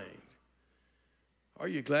mind. Are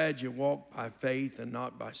you glad you walk by faith and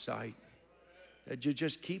not by sight? That you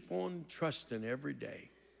just keep on trusting every day.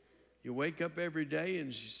 You wake up every day and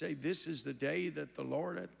you say, this is the day that the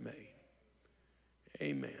Lord hath made.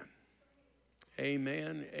 Amen.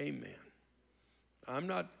 Amen. Amen.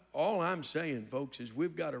 All I'm saying, folks, is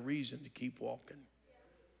we've got a reason to keep walking.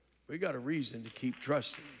 We got a reason to keep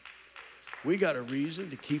trusting him. We got a reason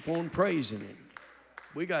to keep on praising him.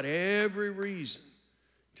 We got every reason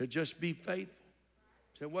to just be faithful.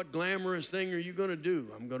 Said, what glamorous thing are you going to do?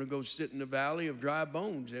 I'm going to go sit in the valley of dry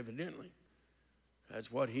bones, evidently.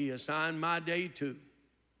 That's what he assigned my day to.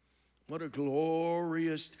 What a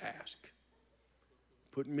glorious task.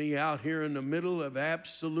 Putting me out here in the middle of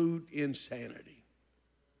absolute insanity.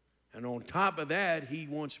 And on top of that, he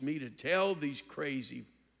wants me to tell these crazy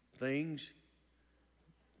things.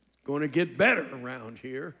 Going to get better around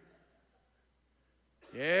here.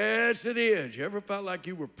 Yes, it is. You ever felt like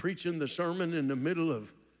you were preaching the sermon in the middle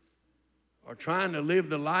of, or trying to live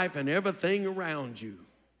the life and everything around you?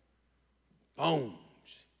 Bones.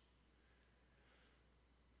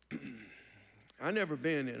 I've never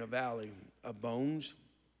been in a valley of bones.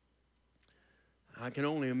 I can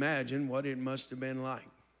only imagine what it must have been like.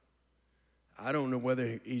 I don't know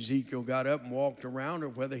whether Ezekiel got up and walked around or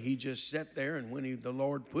whether he just sat there, and when the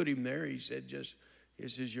Lord put him there, he said, just,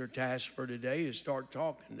 this is your task for today, is start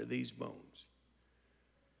talking to these bones.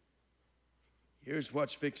 Here's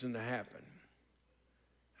what's fixing to happen.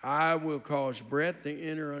 I will cause breath to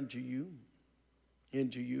enter into you,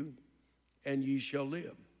 and ye shall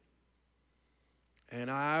live. And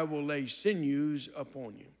I will lay sinews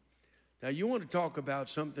upon you. Now, you want to talk about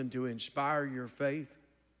something to inspire your faith?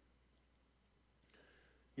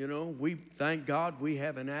 You know, we thank God we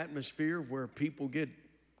have an atmosphere where people get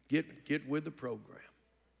with the program.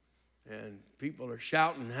 And people are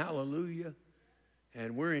shouting hallelujah.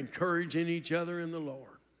 And we're encouraging each other in the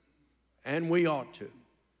Lord. And we ought to.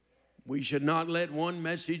 We should not let one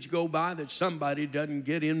message go by that somebody doesn't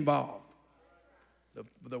get involved.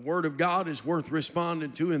 The Word of God is worth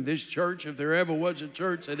responding to in this church. If there ever was a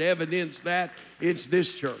church that evidenced that, it's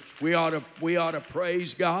this church. We ought to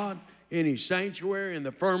praise God in His sanctuary, in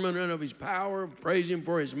the firmament of His power. Praise Him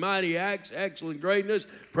for His mighty acts, excellent greatness.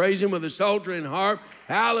 Praise Him with a psaltery and harp.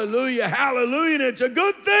 Hallelujah, hallelujah. And it's a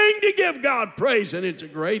good thing to give God praise, and it's a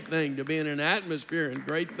great thing to be in an atmosphere, and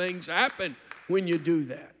great things happen when you do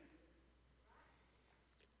that.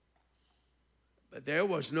 But there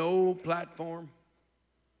was no platform.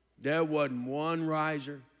 There wasn't one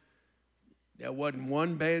riser. There wasn't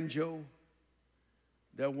one banjo.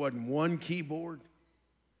 There wasn't one keyboard.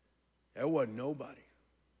 There wasn't nobody.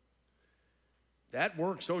 That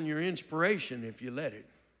works on your inspiration if you let it.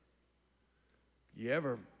 You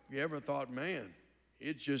ever thought, man,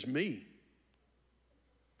 it's just me?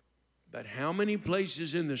 But how many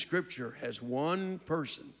places in the Scripture has one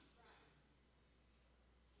person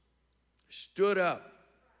stood up?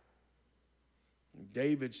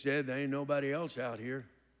 David said, there ain't nobody else out here,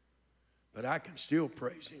 but I can still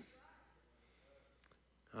praise Him.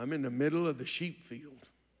 I'm in the middle of the sheep field.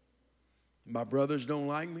 My brothers don't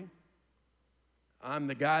like me. I'm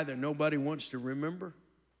the guy that nobody wants to remember.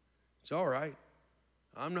 It's all right.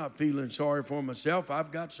 I'm not feeling sorry for myself.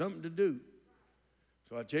 I've got something to do.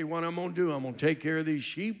 So I tell you what I'm going to do. I'm going to take care of these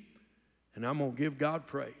sheep, and I'm going to give God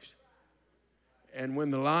praise. And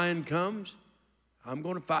when the lion comes, I'm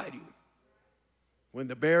going to fight him. When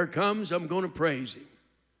the bear comes, I'm going to praise Him.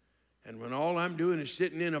 And when all I'm doing is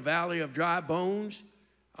sitting in a valley of dry bones,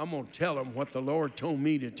 I'm going to tell them what the Lord told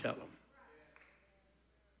me to tell them.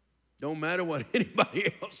 Don't matter what anybody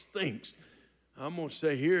else thinks. I'm going to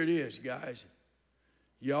say, here it is, guys.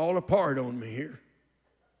 Y'all apart on me here.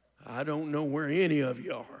 I don't know where any of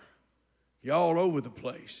you are. Y'all over the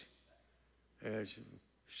place. It's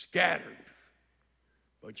scattered.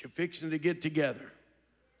 But you're fixing to get together.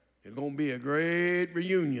 There's going to be a great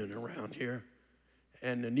reunion around here.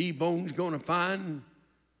 And the knee bone's going to find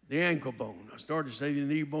the ankle bone. I started to say the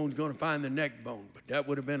knee bone's going to find the neck bone, but that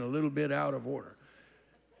would have been a little bit out of order.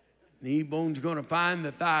 The knee bone's going to find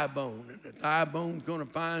the thigh bone, and the thigh bone's going to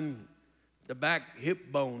find the back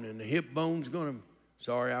hip bone, and the hip bone's going to,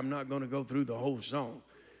 sorry, I'm not going to go through the whole song.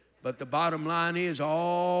 But the bottom line is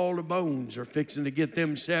all the bones are fixing to get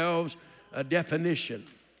themselves a definition.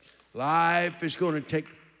 Life is going to take...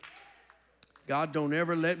 God, don't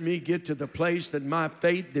ever let me get to the place that my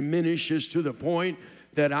faith diminishes to the point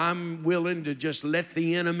that I'm willing to just let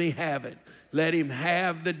the enemy have it. Let him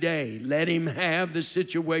have the day. Let him have the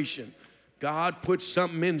situation. God puts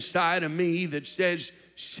something inside of me that says,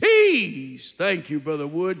 seize, thank you, Brother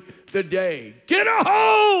Wood, the day. Get a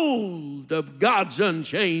hold of God's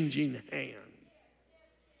unchanging hand.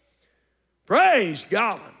 Praise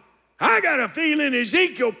God. I got a feeling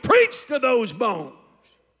Ezekiel preached to those bones.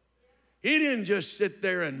 He didn't just sit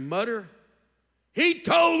there and mutter. He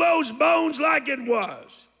told those bones like it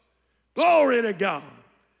was. Glory to God.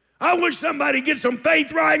 I wish somebody get some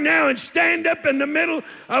faith right now and stand up in the middle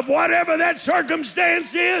of whatever that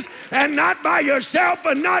circumstance is, and not by yourself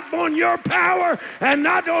and not on your power and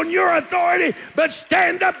not on your authority, but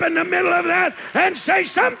stand up in the middle of that and say,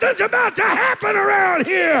 something's about to happen around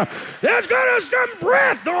here. There's going to come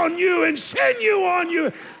breath on you and sinew on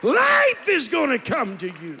you. Life is going to come to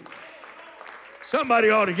you.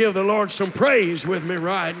 Somebody ought to give the Lord some praise with me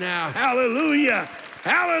right now. Hallelujah.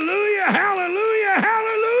 Hallelujah, hallelujah,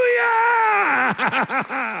 hallelujah.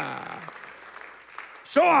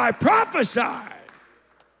 So I prophesied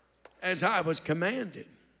as I was commanded.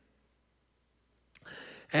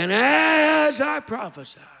 And as I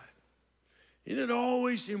prophesied, isn't it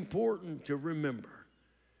always important to remember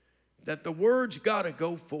that the word's got to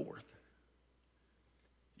go forth?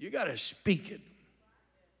 You got to speak it.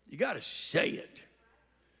 You got to say it.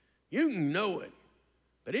 You can know it.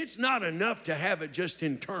 But it's not enough to have it just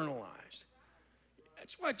internalized.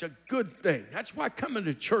 That's why it's a good thing. That's why coming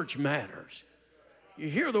to church matters. You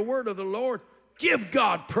hear the word of the Lord, give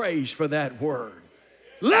God praise for that word.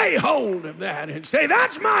 Lay hold of that and say,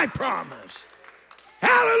 that's my promise.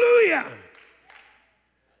 Hallelujah.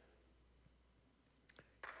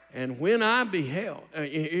 And when I beheld,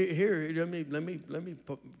 here, let me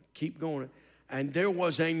keep going. And there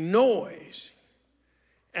was a noise,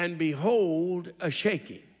 and behold, a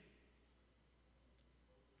shaking.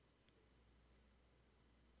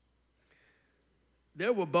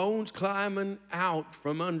 There were bones climbing out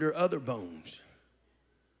from under other bones.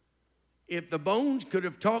 If the bones could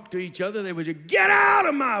have talked to each other, they would say, get out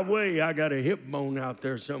of my way. I got a hip bone out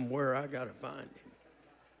there somewhere. I got to find it.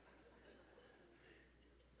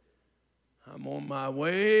 I'm on my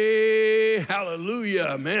way.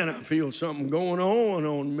 Hallelujah. Man, I feel something going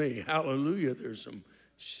on me. Hallelujah. There's some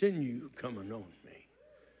sinew coming on me.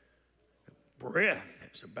 The breath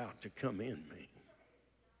is about to come in me.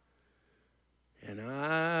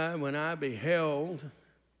 And when I beheld,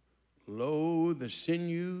 lo, the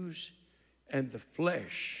sinews and the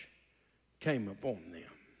flesh came upon them.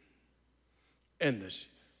 And this,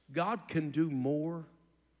 God can do more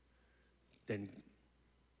than,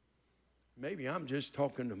 maybe I'm just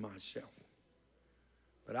talking to myself,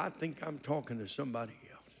 but I think I'm talking to somebody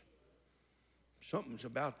else. Something's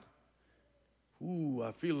about,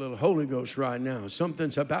 I feel a little Holy Ghost right now.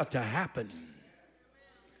 Something's about to happen.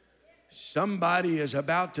 Somebody is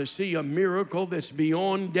about to see a miracle that's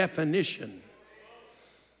beyond definition.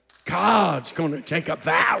 God's going to take a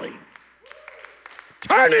valley,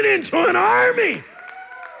 turn it into an army.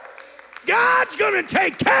 God's going to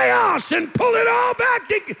take chaos and pull it all back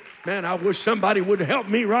together. Man, I wish somebody would help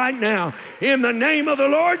me right now. In the name of the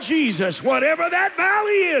Lord Jesus, whatever that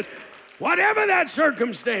valley is, whatever that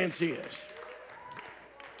circumstance is.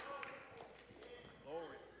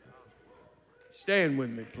 Stand with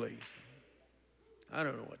me, please. I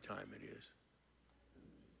don't know what time it is.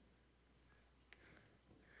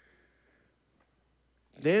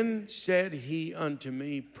 Then said he unto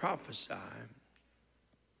me, prophesy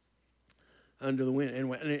under the wind.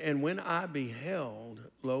 And when I beheld,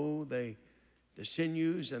 lo, the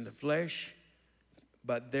sinews and the flesh,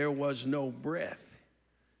 but there was no breath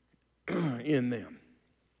in them.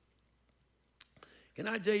 Can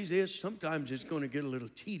I tell you this? Sometimes it's going to get a little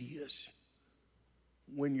tedious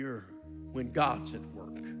when God's at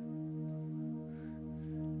work.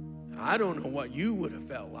 I don't know what you would have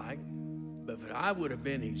felt like, but if I would have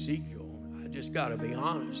been Ezekiel, I just got to be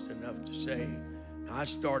honest enough to say, I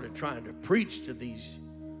started trying to preach to this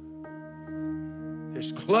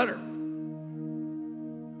clutter,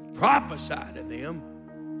 prophesy to them.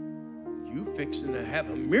 You fixing to have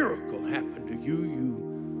a miracle happen to you.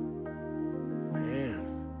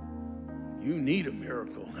 You need a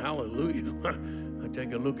miracle. Hallelujah. I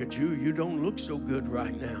take a look at you. You don't look so good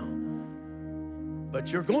right now,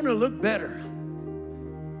 but you're going to look better.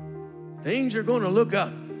 Things are going to look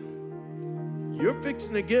up. You're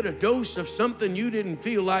fixing to get a dose of something you didn't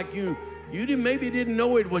feel like you maybe didn't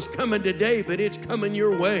know it was coming today, but it's coming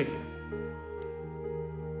your way.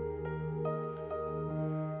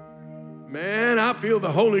 Man, I feel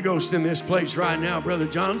the Holy Ghost in this place right now, Brother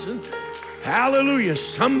Johnson. Hallelujah.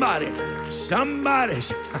 Somebody's,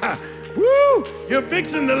 woo, you're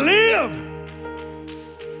fixing to live.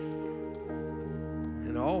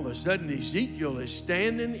 And all of a sudden, Ezekiel is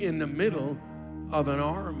standing in the middle of an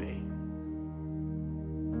army.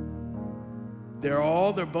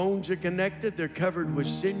 All their bones are connected. They're covered with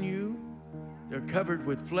sinew. They're covered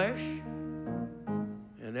with flesh.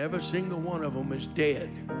 And every single one of them is dead.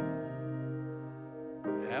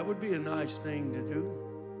 That would be a nice thing to do.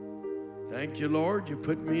 Thank you, Lord. You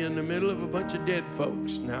put me in the middle of a bunch of dead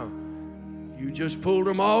folks. Now, You just pulled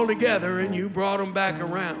them all together and you brought them back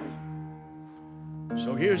around.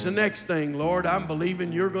 So here's the next thing, Lord. I'm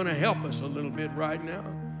believing you're going to help us a little bit right now.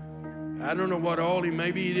 I don't know what all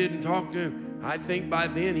maybe he didn't talk to him. I think by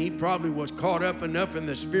then he probably was caught up enough in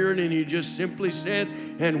the spirit, and he just simply said,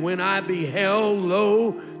 and when I beheld,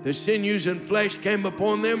 lo, the sinews and flesh came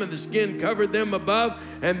upon them, and the skin covered them above,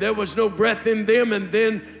 and there was no breath in them. And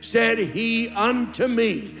then said he unto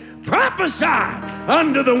me, prophesy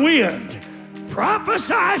unto the wind.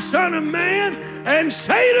 Prophesy, son of man, and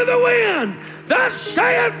say to the wind, thus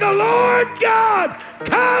saith the Lord God,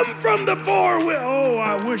 come from the four winds. Oh,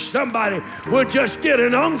 I wish somebody would just get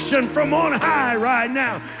an unction from on high right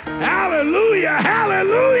now. Hallelujah,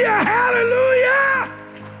 hallelujah, hallelujah.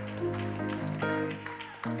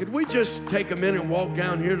 Could we just take a minute and walk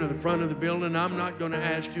down here to the front of the building? I'm not going to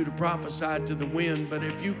ask you to prophesy to the wind, but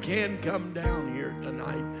if you can come down here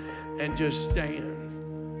tonight and just stand.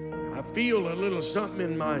 I feel a little something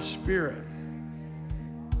in my spirit.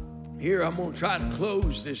 Here, I'm going to try to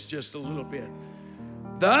close this just a little bit.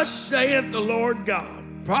 Thus saith the Lord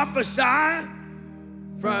God, prophesy,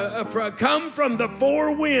 come from the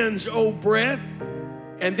four winds, O breath.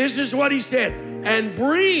 And this is what he said, and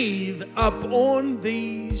breathe upon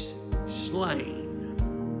these slain.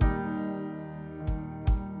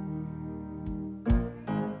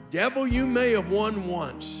 Devil, you may have won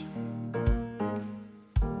once.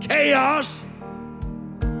 Chaos,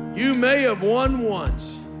 you may have won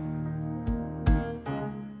once.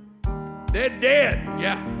 They're dead,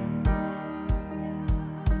 yeah.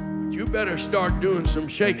 But you better start doing some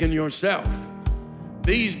shaking yourself.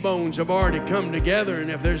 These bones have already come together, and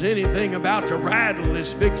if there's anything about to rattle,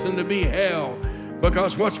 it's fixing to be hell.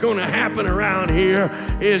 Because what's going to happen around here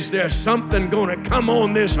is there's something going to come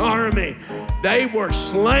on this army. They were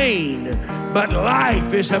slain, but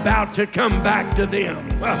life is about to come back to them.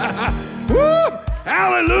 Woo!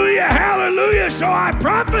 Hallelujah, hallelujah. So I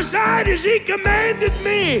prophesied as he commanded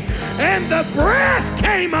me, and the breath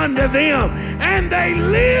came unto them, and they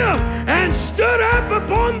lived and stood up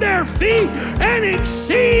upon their feet, an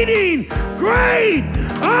exceeding great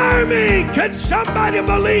army. Could somebody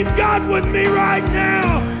believe God with me right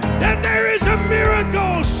now that there is a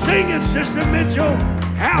miracle? Sing it, Sister Mitchell.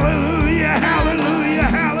 Hallelujah, hallelujah,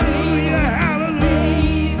 hallelujah,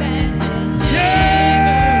 hallelujah. Yeah.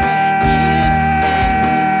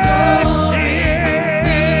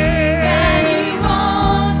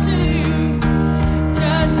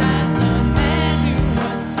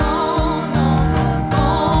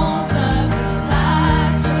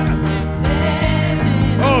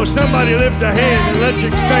 Somebody lift a hand and let's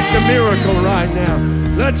expect a miracle right now.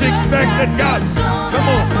 Let's expect that God,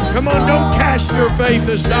 come on, don't cast your faith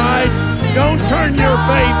aside. Don't turn your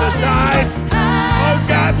faith aside. Oh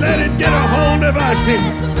God, let it get a hold of us.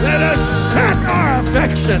 Let us set our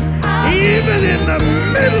affection even in the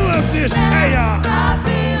middle of this chaos.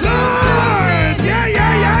 Lord,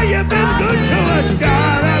 yeah, you've been good to us,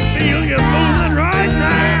 God. I feel you moving right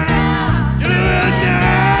now. Do it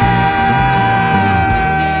now.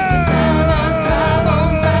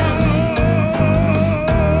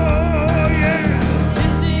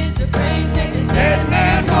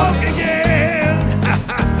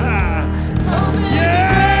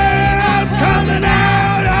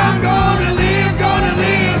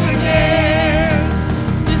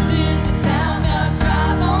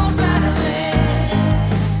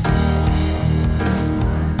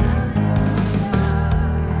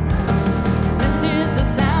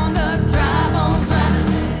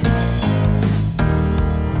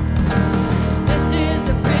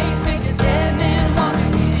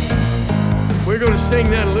 Sing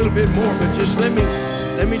that a little bit more, but just let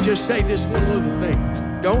me just say this one little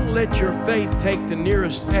thing. Don't let your faith take the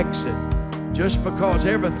nearest exit just because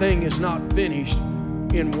everything is not finished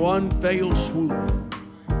in one failed swoop.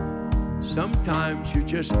 Sometimes you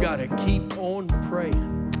just got to keep on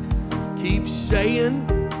praying. Keep saying,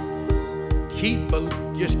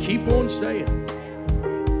 just keep on saying.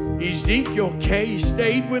 Ezekiel K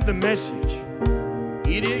stayed with the message.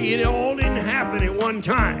 It all didn't happen at one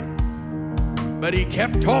time. But he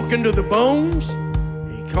kept talking to the bones.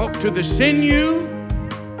 He talked to the sinew.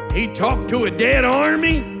 He talked to a dead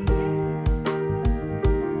army.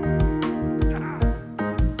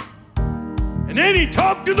 And then he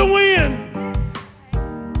talked to the wind.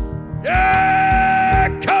 Yeah,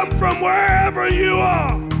 come from wherever you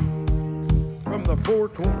are. From the four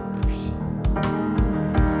corners.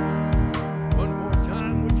 One more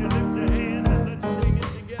time, would you lift a hand and let's sing it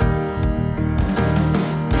together?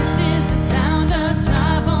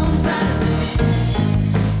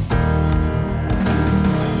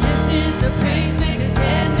 Praise make the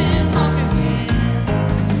dead men walk again.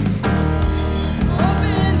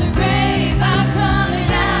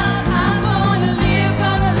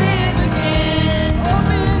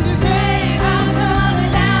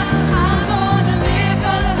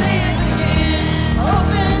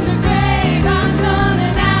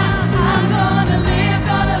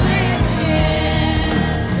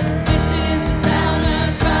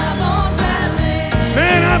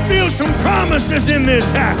 feel some promises in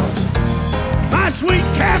this house. My sweet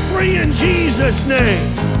Caffrey, in Jesus' name.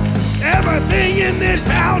 Everything in this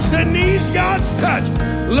house that needs God's touch.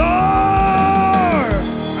 Lord.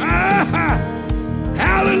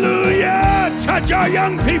 Hallelujah. Touch our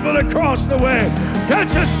young people across the way.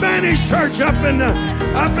 Touch the Spanish church up in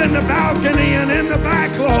the balcony and in the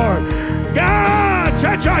back, Lord. God,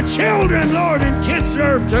 touch our children, Lord, in Kids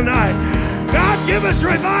Serve tonight. God, give us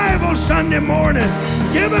revival Sunday morning.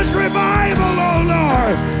 Give us revival, oh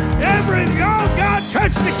Lord. Oh God,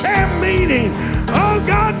 touch the camp meeting. Oh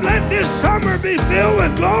God, let this summer be filled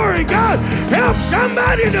with glory. God, help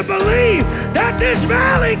somebody to believe that this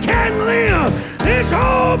valley can live. This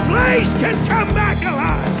whole place can come back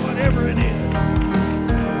alive, whatever it is.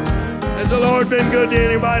 Has the Lord been good to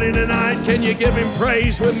anybody tonight? Can you give him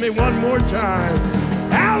praise with me one more time?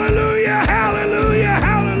 Hallelujah, hallelujah,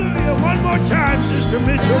 hallelujah. One more time, Sister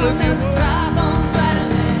Mitchell, if you would.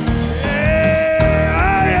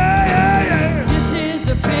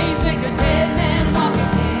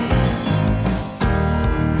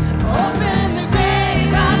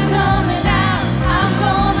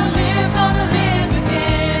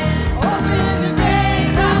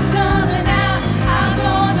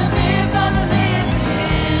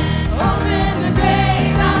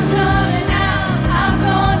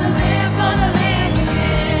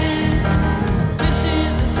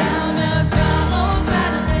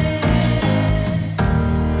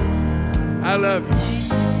 I love you.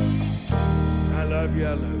 I love you.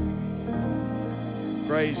 I love you.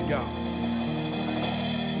 Praise God.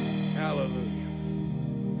 Hallelujah.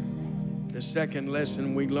 The second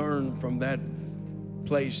lesson we learned from that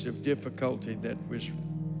place of difficulty that was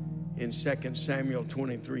in 2 Samuel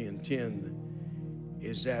 23:10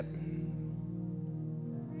 is that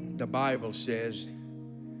the Bible says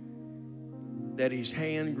that his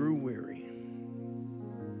hand grew weary.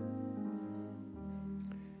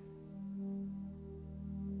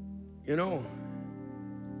 You know,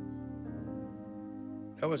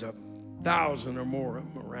 there was 1,000 or more of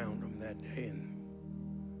them around him that day, and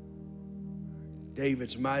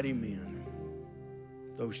David's mighty men,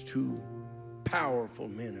 those two powerful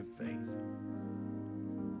men of faith.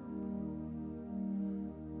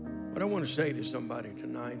 What I want to say to somebody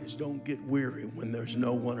tonight is don't get weary when there's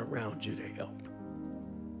no one around you to help.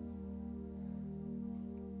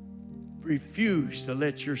 Refuse to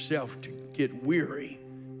let yourself get weary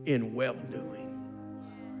in well-doing.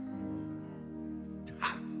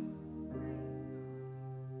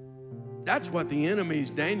 That's what the enemies,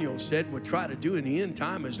 Daniel said, would try to do in the end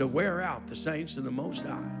time, is to wear out the saints of the Most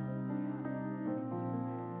High.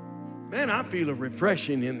 Man, I feel a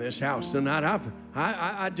refreshing in this house tonight.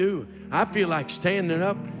 I do. I feel like standing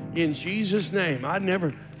up in Jesus' name. I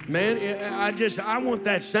want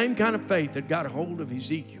that same kind of faith that got a hold of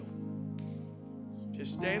Ezekiel.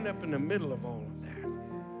 Just stand up in the middle of all of that.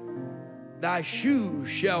 Thy shoes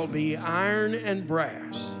shall be iron and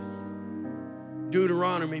brass.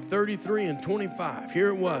 Deuteronomy 33:25. Here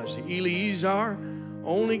it was. Eleazar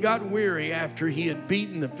only got weary after he had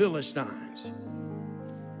beaten the Philistines.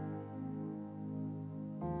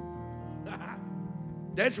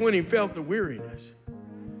 That's when he felt the weariness.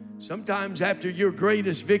 Sometimes after your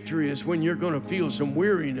greatest victory is when you're going to feel some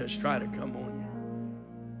weariness try to come on you.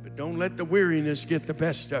 But don't let the weariness get the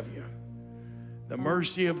best of you. The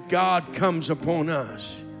mercy of God comes upon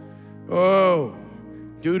us. Oh,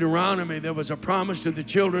 Deuteronomy, there was a promise to the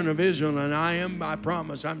children of Israel, and I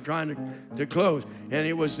promise, I'm trying to close. And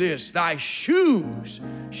it was this: thy shoes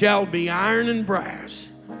shall be iron and brass,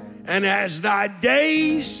 and as thy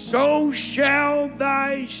days, so shall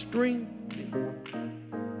thy strength be.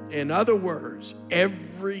 In other words,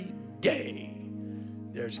 every day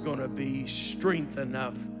there's going to be strength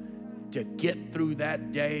enough to get through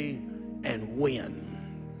that day and win.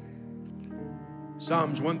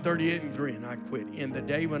 Psalms 138:3, and I quit. In the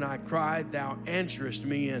day when I cried, thou answerest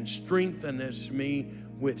me and strengthenest me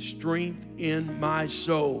with strength in my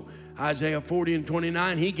soul. Isaiah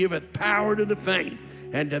 40:29, he giveth power to the faint,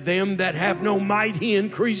 and to them that have no might he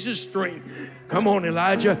increases strength. Come on,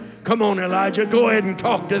 Elijah. Come on, Elijah. Go ahead and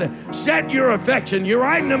talk to them. Set your affection. You're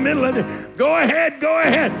right in the middle of it. Go ahead, go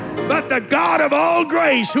ahead. But the God of all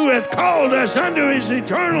grace, who hath called us unto his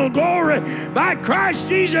eternal glory by Christ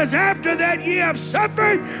Jesus, after that ye have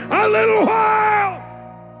suffered a little while,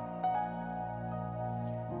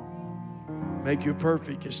 make you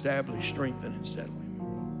perfect, establish, strengthen, and settle him.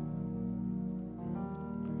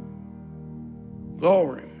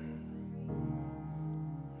 Glory.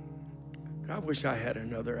 I wish I had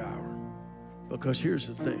another hour, because here's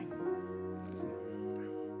the thing.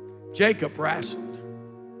 Jacob wrestled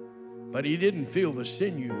But he didn't feel the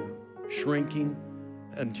sinew shrinking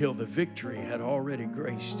until the victory had already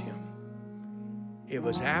graced him. It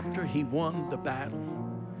was after he won the battle.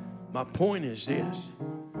 My point is this: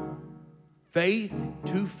 faith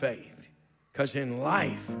to faith. Because in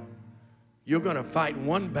life, you're going to fight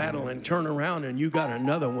one battle and turn around and you got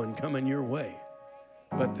another one coming your way.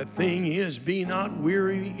 But the thing is, be not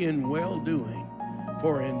weary in well-doing,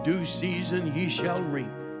 for in due season ye shall reap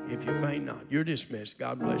if you faint not. You're dismissed.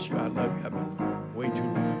 God bless you. I love you. I've been way too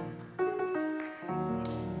long.